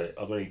then say,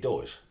 are there any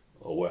doors?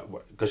 Or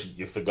because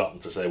you've forgotten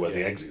to say where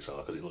the exits are,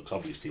 because it looks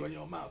obvious to you on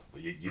your map,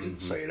 but you didn't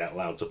say it out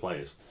loud to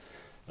players.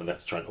 And they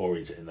have to try and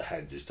orient it in their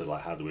heads as to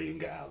like, how do we even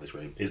get out of this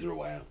room? Is there a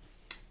way out?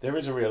 There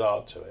is a real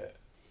art to it.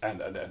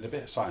 and a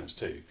bit of science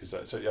too, because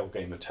it's the old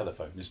game of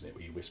telephone, isn't it,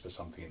 where you whisper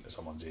something into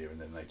someone's ear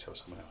and then they tell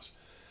someone else.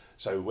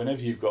 So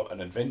whenever you've got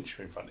an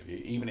adventure in front of you,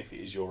 even if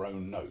it is your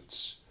own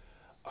notes,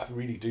 I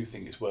really do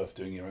think it's worth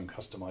doing your own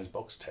customised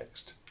box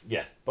text.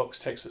 Yeah. Box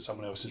text that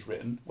someone else has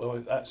written, well,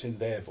 that's in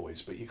their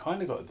voice, but you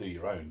kind of got to do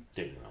your own.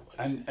 Do your own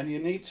voice. And you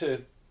need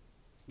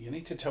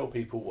to tell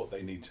people what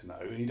they need to know.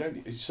 And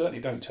you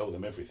certainly don't tell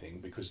them everything,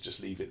 because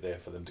just leave it there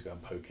for them to go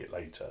and poke it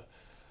later.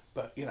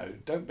 But,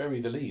 don't bury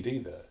the lead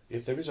either.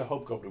 If there is a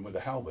hobgoblin with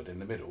a halberd in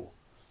the middle,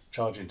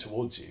 charging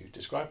towards you,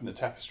 describing the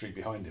tapestry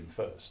behind him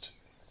first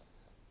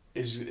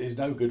is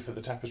no good for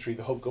the tapestry,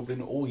 the hobgoblin,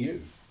 or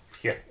you.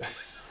 Yeah.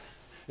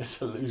 It's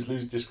a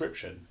lose-lose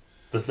description.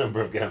 The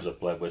number of games I've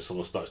played where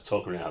someone starts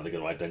talking about how they're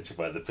going to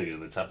identify the figures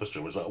in the tapestry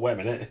was like, wait a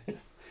minute,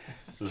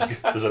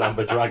 there's an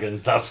amber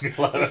dragon that's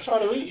It's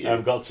trying to eat you.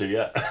 I've got to,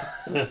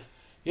 yeah.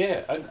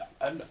 Yeah,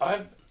 and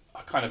I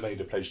kind of made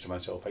a pledge to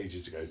myself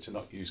ages ago to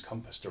not use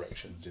compass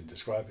directions in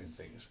describing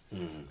things.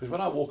 Because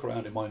when I walk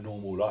around in my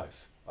normal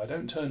life, I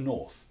don't turn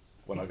north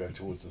when I go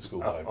towards the school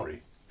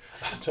library.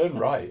 I turn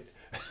right.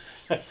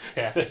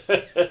 Yeah.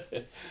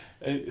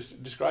 It's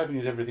describing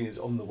as everything is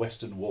on the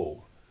western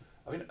wall.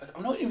 I mean,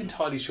 I'm not even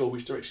entirely sure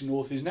which direction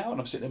north is now, and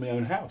I'm sitting in my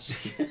own house.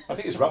 I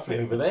think it's roughly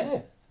over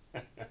there.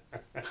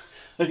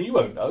 And you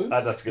won't know.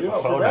 I'd have to get You're my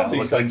not phone around out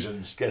these and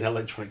dungeons. get an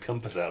electronic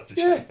compass out to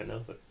Yeah. check it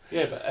out.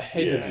 Yeah, but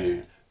ahead of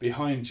you,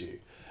 behind you.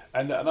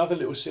 And another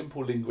little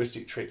simple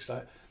linguistic tricks,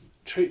 like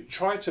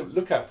try to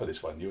look out for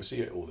this one. You'll see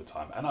it all the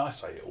time. And I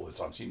say it all the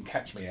time, so you can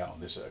catch me out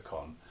on this at a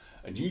con.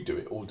 And you do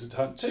it all the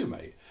time too,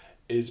 mate.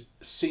 Is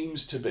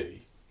seems to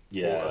be,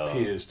 or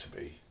appears to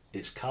be.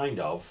 It's kind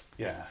of.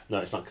 Yeah. No,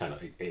 it's not kind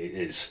of. It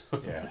is.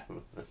 Yeah.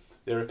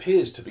 There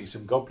appears to be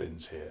some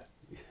goblins here.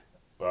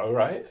 Well, all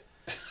right.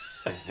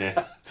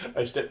 Yeah.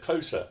 A step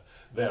closer.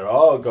 There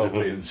are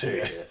goblins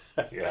here.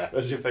 Yeah.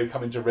 As if they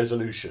come into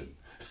resolution.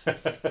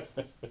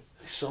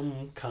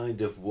 Some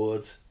kind of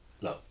wood.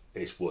 No,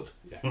 it's wood.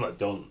 Yeah. Like,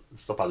 don't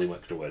stop adding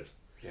extra words.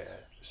 Yeah.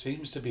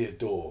 Seems to be a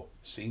door.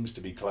 Seems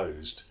to be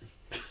closed.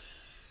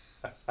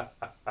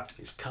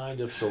 It's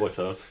kind of, sort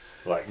of.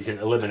 Like, you can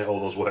eliminate all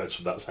those words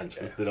from that sentence.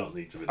 Yeah. They don't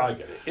need to be there. I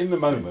get it. In the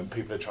moment,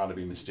 people are trying to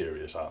be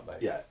mysterious, aren't they?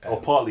 Yeah.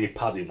 Or partly you're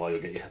padding while you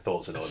get your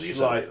thoughts in order.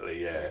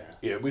 Slightly, yeah.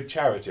 Yeah, with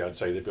charity, I'd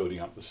say they're building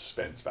up the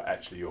suspense, but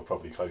actually you're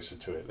probably closer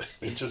to it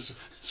than just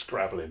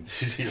scrabbling.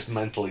 You're just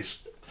mentally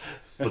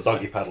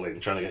doggy paddling,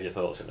 trying to get your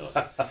thoughts in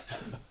order.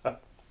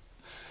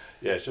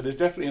 Yeah, so there's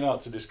definitely an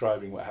art to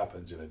describing what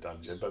happens in a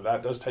dungeon, but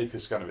that does take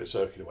us kind of a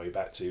circular way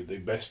back to the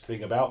best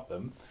thing about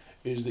them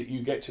is that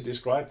you get to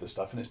describe the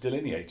stuff and it's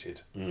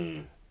delineated.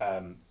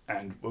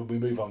 And when we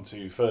move on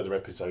to further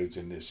episodes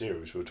in this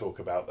series, we'll talk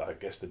about, I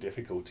guess, the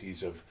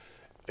difficulties of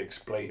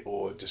explain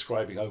or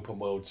describing open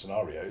world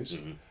scenarios.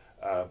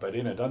 But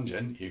in a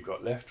dungeon, you've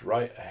got left,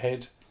 right,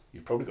 ahead.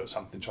 You've probably got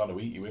something trying to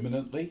eat you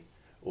imminently,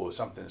 or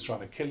something that's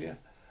trying to kill you,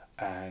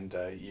 and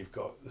you've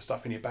got the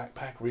stuff in your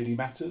backpack really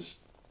matters.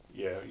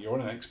 Yeah, you're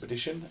on an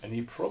expedition, and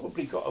you've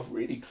probably got a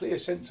really clear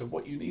sense of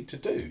what you need to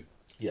do.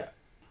 Yeah.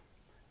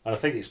 And I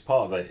think it's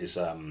part of it is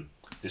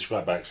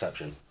described by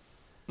exception.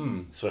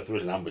 So if there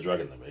is an amber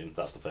dragon in the room,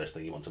 that's the first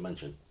thing you want to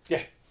mention.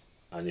 Yeah.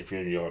 And if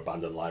you're in your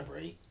abandoned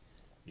library,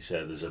 you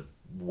say there's a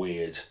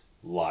weird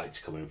light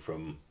coming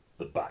from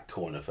the back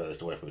corner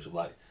furthest away from you. So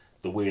like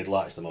the weird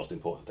light's the most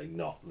important thing,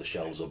 not the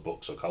shelves or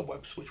books or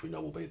cobwebs, which we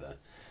know will be there.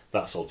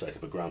 That's all taken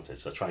for granted.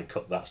 So try and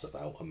cut that stuff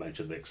out and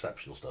mention the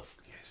exceptional stuff.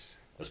 Yes.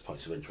 As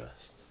points of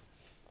interest.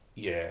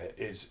 Yeah,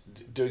 it's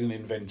doing an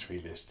inventory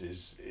list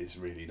is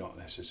really not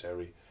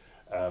necessary.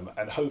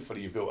 And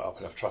hopefully you've built up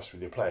enough trust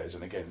with your players.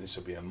 And again, this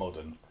will be a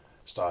modern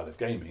style of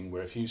gaming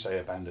where if you say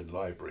abandoned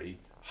library,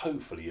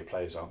 hopefully your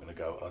players aren't going to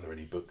go, are there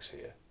any books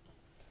here?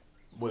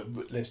 Well,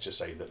 let's just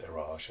say that there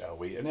are, shall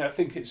we? And I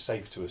think it's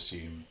safe to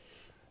assume,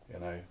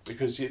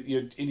 because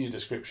you're in your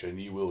description,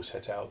 you will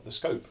set out the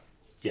scope,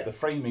 the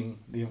framing,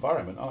 the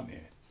environment, aren't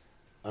you?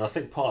 And I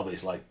think part of it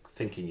is like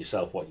thinking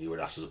yourself what you would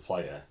ask as a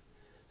player.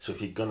 So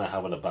if you're going to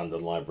have an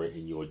abandoned library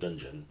in your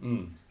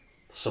dungeon,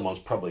 someone's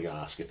probably going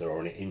to ask if there are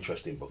any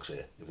interesting books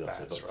here. If they don't say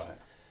That's books. right.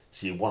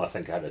 So you want to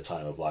think ahead of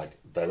time of like,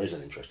 there is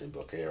an interesting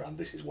book here and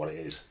this is what it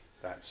is.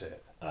 That's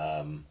it.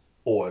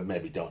 Or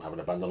maybe don't have an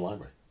abandoned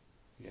library.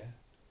 Yeah.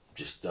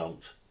 Just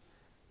don't.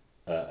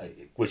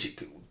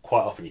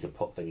 Quite often you can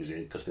put things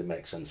in because they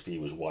make sense for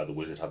you as why the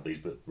wizard had these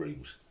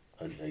rooms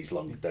and he's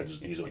long dead,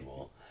 doesn't use them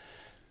anymore.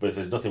 But if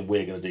there's nothing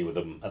we're going to do with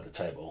them at the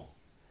table,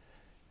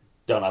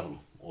 don't have them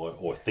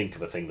or think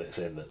of a thing that's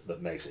in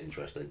that makes it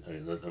interesting.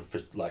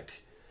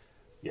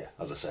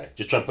 As I say,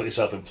 just try and put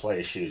yourself in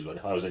player's shoes. When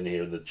if I was in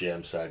here and the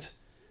GM said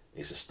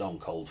it's a stone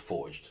cold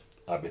forged,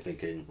 I'd be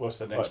thinking, what's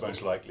the next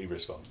most likely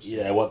response?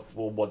 Yeah,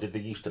 what did they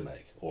used to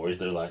make, or is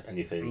there like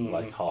anything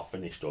like half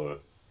finished, or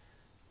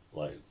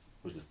like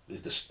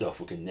is the stuff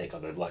we can nick? Are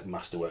there like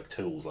masterwork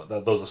tools? Like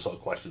those are the sort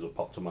of questions that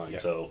pop to mind. Yeah.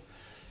 So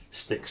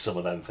stick some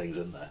of them things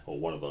in there, or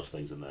one of those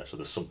things in there. So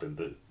there's something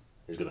that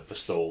is going to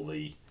forestall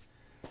the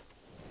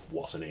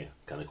what's in here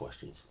kind of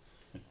questions.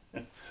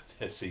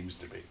 There seems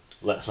to be.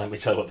 Let me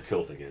tell you what the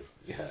cool thing is.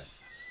 Yeah.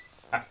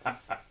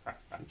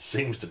 It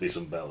seems to be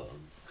some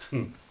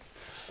balance.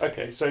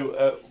 Okay,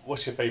 so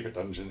what's your favourite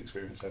dungeon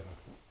experience ever?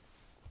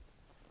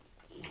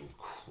 Oh,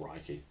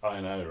 crikey. I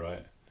know,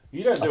 right?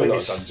 You don't do a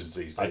lot of dungeons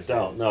these days. I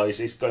don't. No,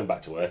 it's going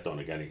back to Earthdawn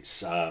again. It's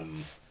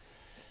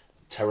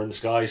Terror in the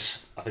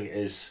Skies, I think it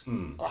is.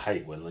 I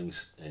hate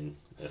Windlings in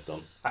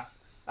Earthdawn.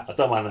 I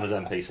don't mind them as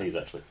NPCs,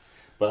 actually.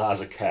 But that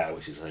has a care,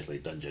 which is essentially a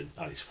dungeon,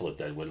 and it's full of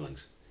dead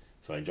Windlings.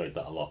 So I enjoyed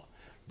that a lot.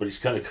 But it's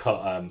kind of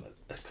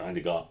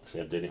got, see,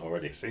 I'm doing it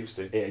already. Seems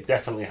to. It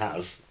definitely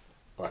has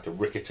like a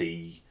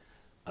rickety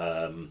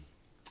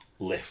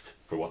lift,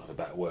 for want of a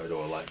better word,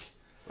 or like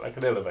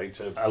an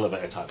elevator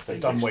type thing.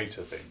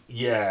 Dumbwaiter thing.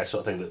 Yeah,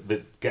 sort of thing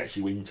that gets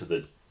you into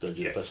the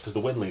dungeon first, because the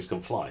Windlings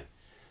can fly.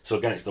 So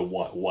again, it's the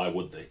why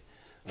would they?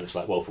 And it's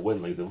like, well, for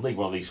Windlings, they'll need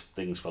one of these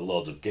things for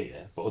loads of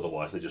gear, but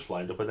otherwise they're just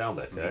flying up and down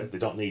there. Okay? They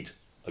don't need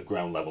a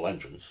ground level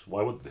entrance.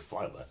 Why would they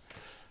fly there?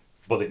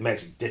 But it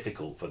makes it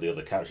difficult for the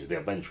other characters, the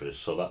adventurers,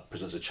 so that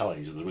presents a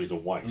challenge, and the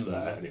reason why it's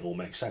there, and it all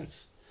makes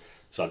sense.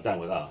 So I'm down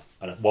with that.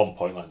 And at one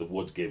point, like the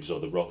wood gives or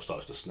the rope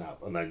starts to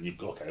snap, and then you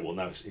go, okay, well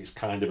now it's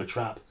kind of a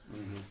trap,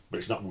 but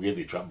it's not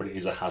really a trap, but it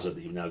is a hazard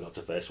that you've now got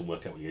to face and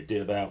work out what you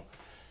do about.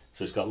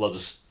 So it's got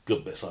lots of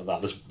good bits like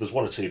that. There's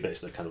one or two bits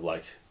that kind of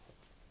like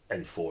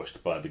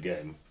enforced by the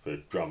game for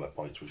drama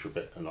points, which are a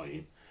bit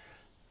annoying.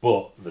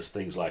 But there's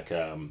things like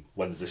when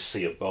there's this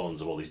sea of bones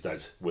of all these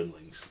dead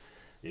Windlings,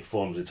 it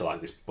forms into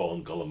like this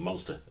bone golem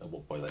monster at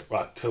one point. Like,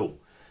 right, cool.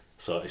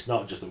 So it's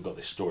not just that we've got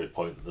this story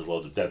point that there's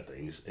loads of dead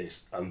things,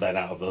 and then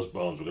out of those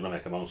bones we're going to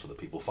make a monster that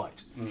people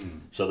fight.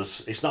 So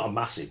it's not a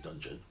massive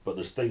dungeon, but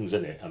there's things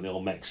in it and they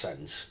all make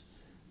sense.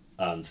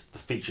 And the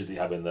features that you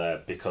have in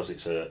there, because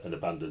it's an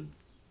abandoned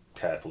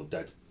care full of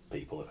dead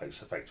people,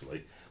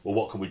 effectively, well,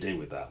 what can we do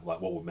with that?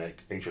 Like, what would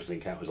make interesting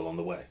encounters along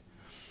the way?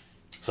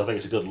 So I think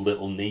it's a good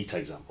little neat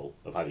example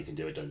of how you can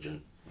do a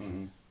dungeon.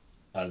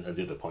 And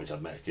the other point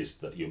I'd make is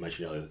that you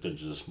mentioned earlier that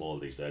dungeons are smaller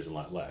these days, and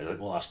like,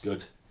 well, that's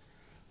good.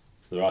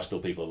 There are still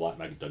people who like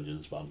mega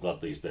dungeons, but I'm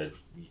glad these days,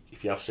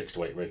 if you have 6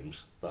 to 8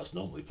 rooms, that's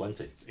normally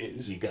plenty.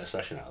 You get a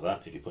session out of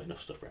that if you put enough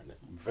stuff around it.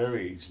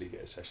 Very easily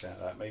get a session out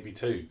of that, maybe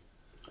 2.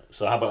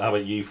 So how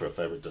about you for a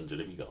favourite dungeon?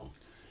 Have you got one?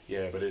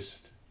 Yeah, but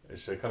it's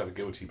a kind of a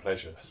guilty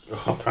pleasure.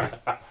 Right.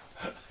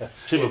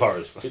 Tomb of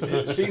Horrors.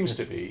 It seems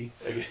to be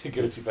a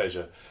guilty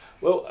pleasure.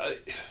 Well,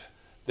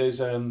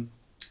 there's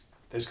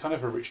kind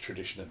of a rich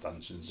tradition of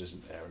dungeons,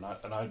 isn't there?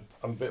 And I'm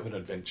a bit of an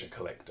adventure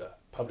collector.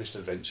 Published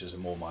adventures are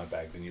more my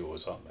bag than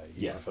yours, aren't they?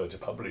 You prefer to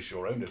publish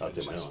your own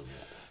adventures. I do my own,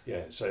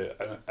 yeah.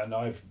 So and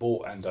I've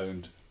bought and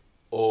owned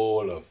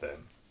all of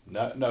them.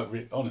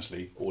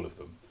 Honestly, all of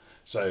them.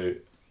 So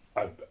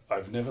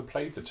I've never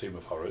played the Tomb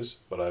of Horrors,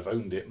 but I've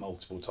owned it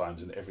multiple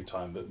times, and every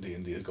time that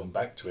D&D has gone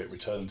back to it,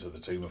 returned to the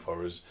Tomb of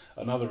Horrors,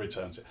 another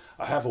returns it.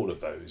 I have all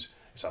of those.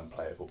 It's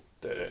unplayable.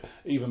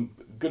 Even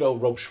good old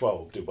Rob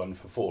Schwab did one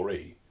for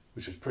 4E,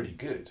 which was pretty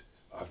good.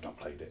 I've not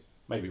played it.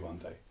 Maybe one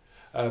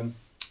day.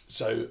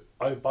 So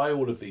I buy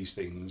all of these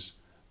things,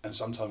 and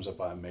sometimes I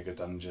buy mega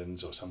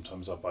dungeons, or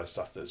sometimes I buy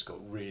stuff that's got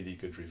really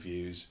good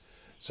reviews.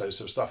 So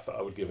some stuff that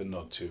I would give a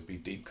nod to would be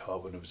Deep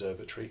Carbon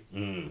Observatory,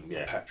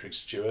 Patrick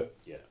Stewart.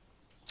 Yeah.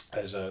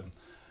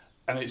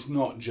 And it's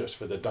not just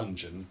for the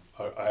dungeon.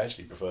 I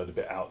actually prefer the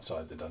bit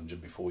outside the dungeon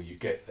before you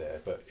get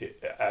there, but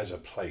as a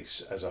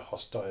place, as a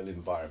hostile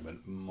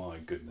environment, my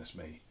goodness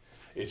me,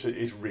 it's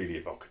really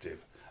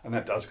evocative, and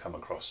that does come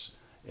across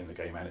in the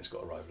game, and it's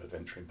got a rival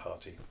adventuring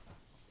party.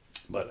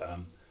 But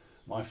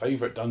my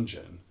favourite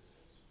dungeon,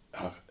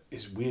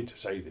 it's weird to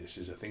say this,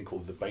 is a thing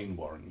called the Bane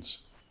Warrens,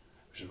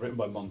 which is written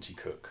by Monty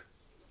Cook.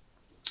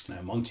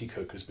 Now, Monty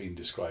Cook has been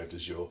described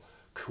as your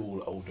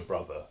cool older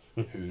brother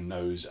who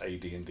knows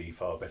AD&D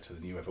far better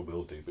than you ever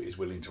will do, but is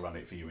willing to run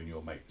it for you and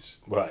your mates.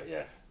 Right,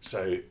 yeah.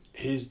 So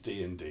his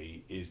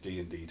D&D is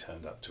D&D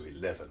turned up to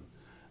 11,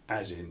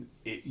 as in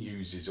it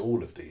uses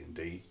all of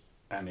D&D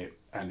and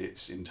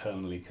it's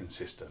internally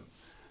consistent.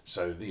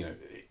 So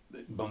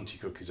Monty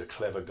Cook is a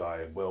clever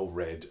guy, well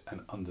read,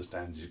 and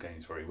understands his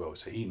games very well.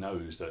 So he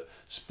knows that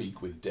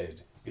Speak with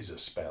Dead is a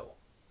spell.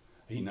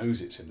 He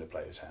knows it's in the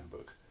player's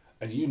handbook.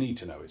 And you need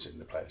to know it's in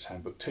the player's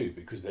handbook too,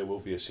 because there will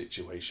be a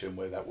situation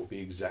where that will be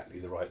exactly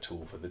the right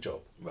tool for the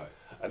job. Right.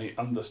 And he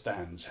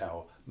understands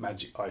how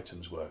magic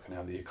items work and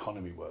how the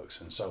economy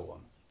works and so on.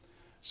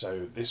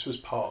 So this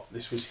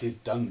was his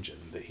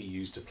dungeon that he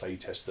used to play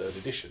test 3rd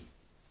edition.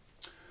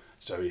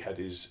 So he had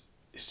his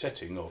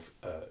setting of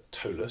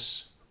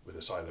Tolus with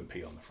a silent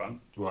P on the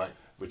front, right,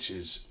 which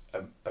is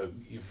a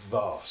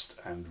vast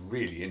and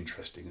really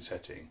interesting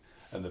setting.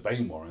 And the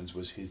Bane Warrens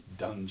was his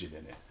dungeon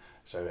in it.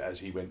 So as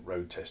he went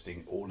road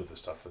testing all of the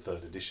stuff for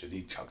 3rd edition,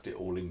 he chucked it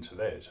all into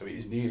there. So it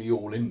is nearly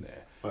all in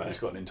there. Right. It's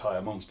got an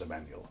entire monster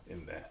manual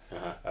in there.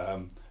 Uh-huh.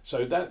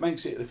 So that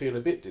makes it feel a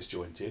bit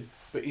disjointed,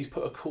 but he's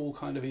put a cool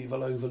kind of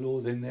evil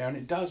overlord in there, and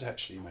it does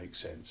actually make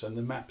sense. And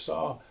the maps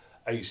are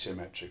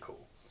asymmetrical.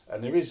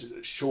 And there is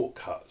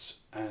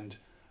shortcuts and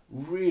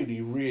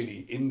really,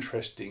 really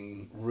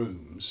interesting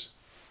rooms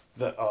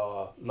that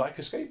are like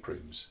escape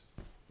rooms.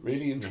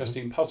 Really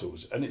interesting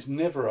puzzles. And it's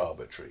never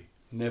arbitrary.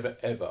 Never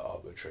ever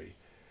arbitrary.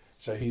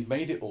 So he's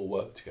made it all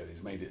work together.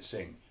 He's made it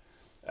sing.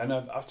 And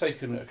I've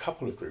taken a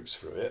couple of groups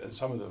through it, and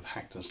some of them have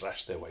hacked and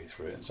slashed their way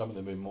through it, and some of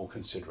them have been more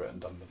considerate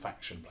and done the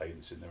faction play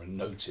that's in there, and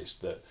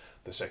noticed that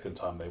the second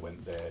time they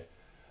went there,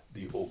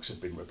 the orcs had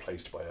been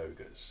replaced by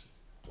ogres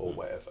or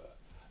whatever.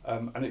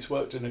 And it's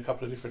worked in a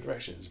couple of different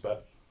directions,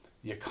 but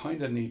you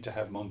kind of need to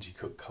have Monty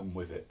Cook come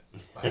with it,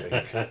 I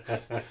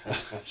think.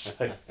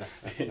 So,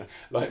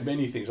 like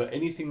many things, like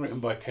anything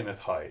written by Kenneth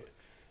Haight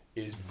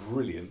is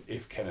brilliant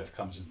if Kenneth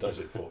comes and does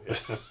it for you.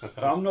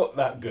 And I'm not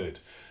that good.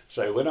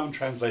 So when I'm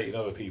translating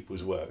other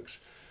people's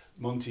works,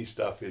 Monty's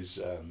stuff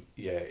is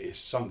is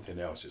something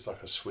else. It's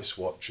like a Swiss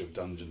watch of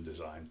dungeon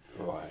design,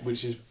 Right.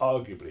 which is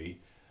arguably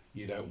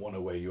you don't want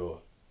to wear your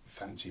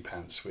fancy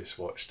pants Swiss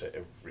watch to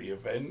every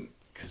event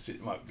because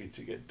it might be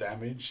to get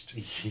damaged.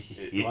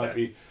 It might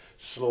be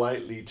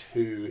slightly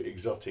too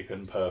exotic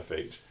and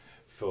perfect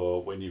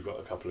for when you've got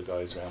a couple of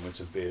guys around with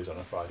some beers on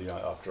a Friday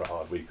night after a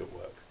hard week at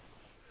work.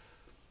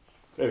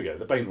 There we go,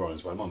 The Bane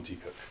Warrens by Monty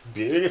Cook.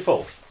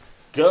 Beautiful.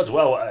 Good.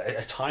 Well,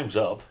 time's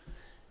up.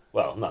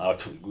 Well, no,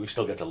 we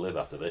still get to live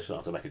after this. We don't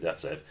have to make a death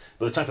save.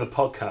 But the time for the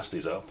podcast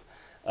is up.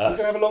 We're going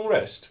to have a long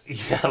rest.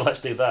 Yeah, let's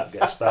do that.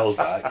 Get spells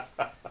back.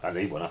 I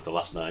need one after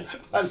last night.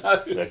 I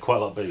know. Yeah, quite a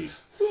lot of bees.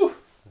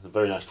 It's a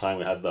very nice time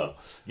we had, though.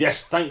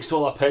 Yes, thanks to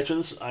all our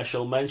patrons. I've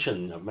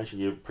mentioned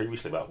you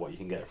previously about what you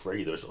can get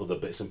free. There's other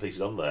bits and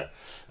pieces on there.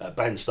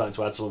 Ben's starting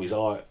to add some of his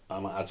art. I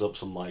might add up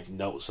some like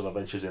notes and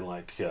adventures in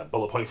like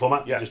bullet point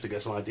format, just to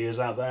get some ideas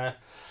out there.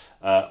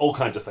 All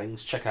kinds of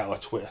things. Check out our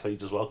Twitter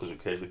feeds as well, because we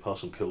occasionally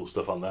post some cool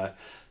stuff on there.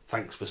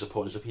 Thanks for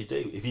supporting us if you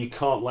do. If you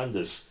can't lend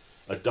us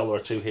 $1 or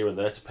 $2 here and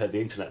there to pay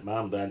the internet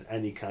man, then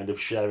any kind of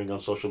sharing on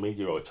social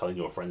media or telling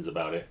your friends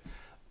about it,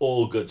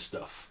 all good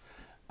stuff.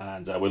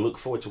 And we look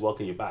forward to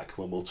welcoming you back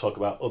when we'll talk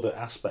about other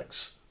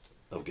aspects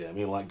of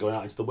gaming, like going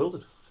out into the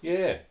wilderness.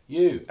 Yeah,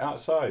 you,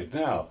 outside,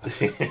 now.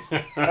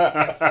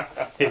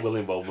 It will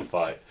involve a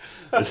fight.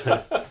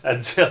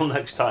 Until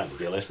next time,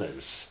 dear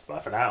listeners, bye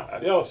for now.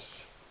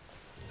 Adios.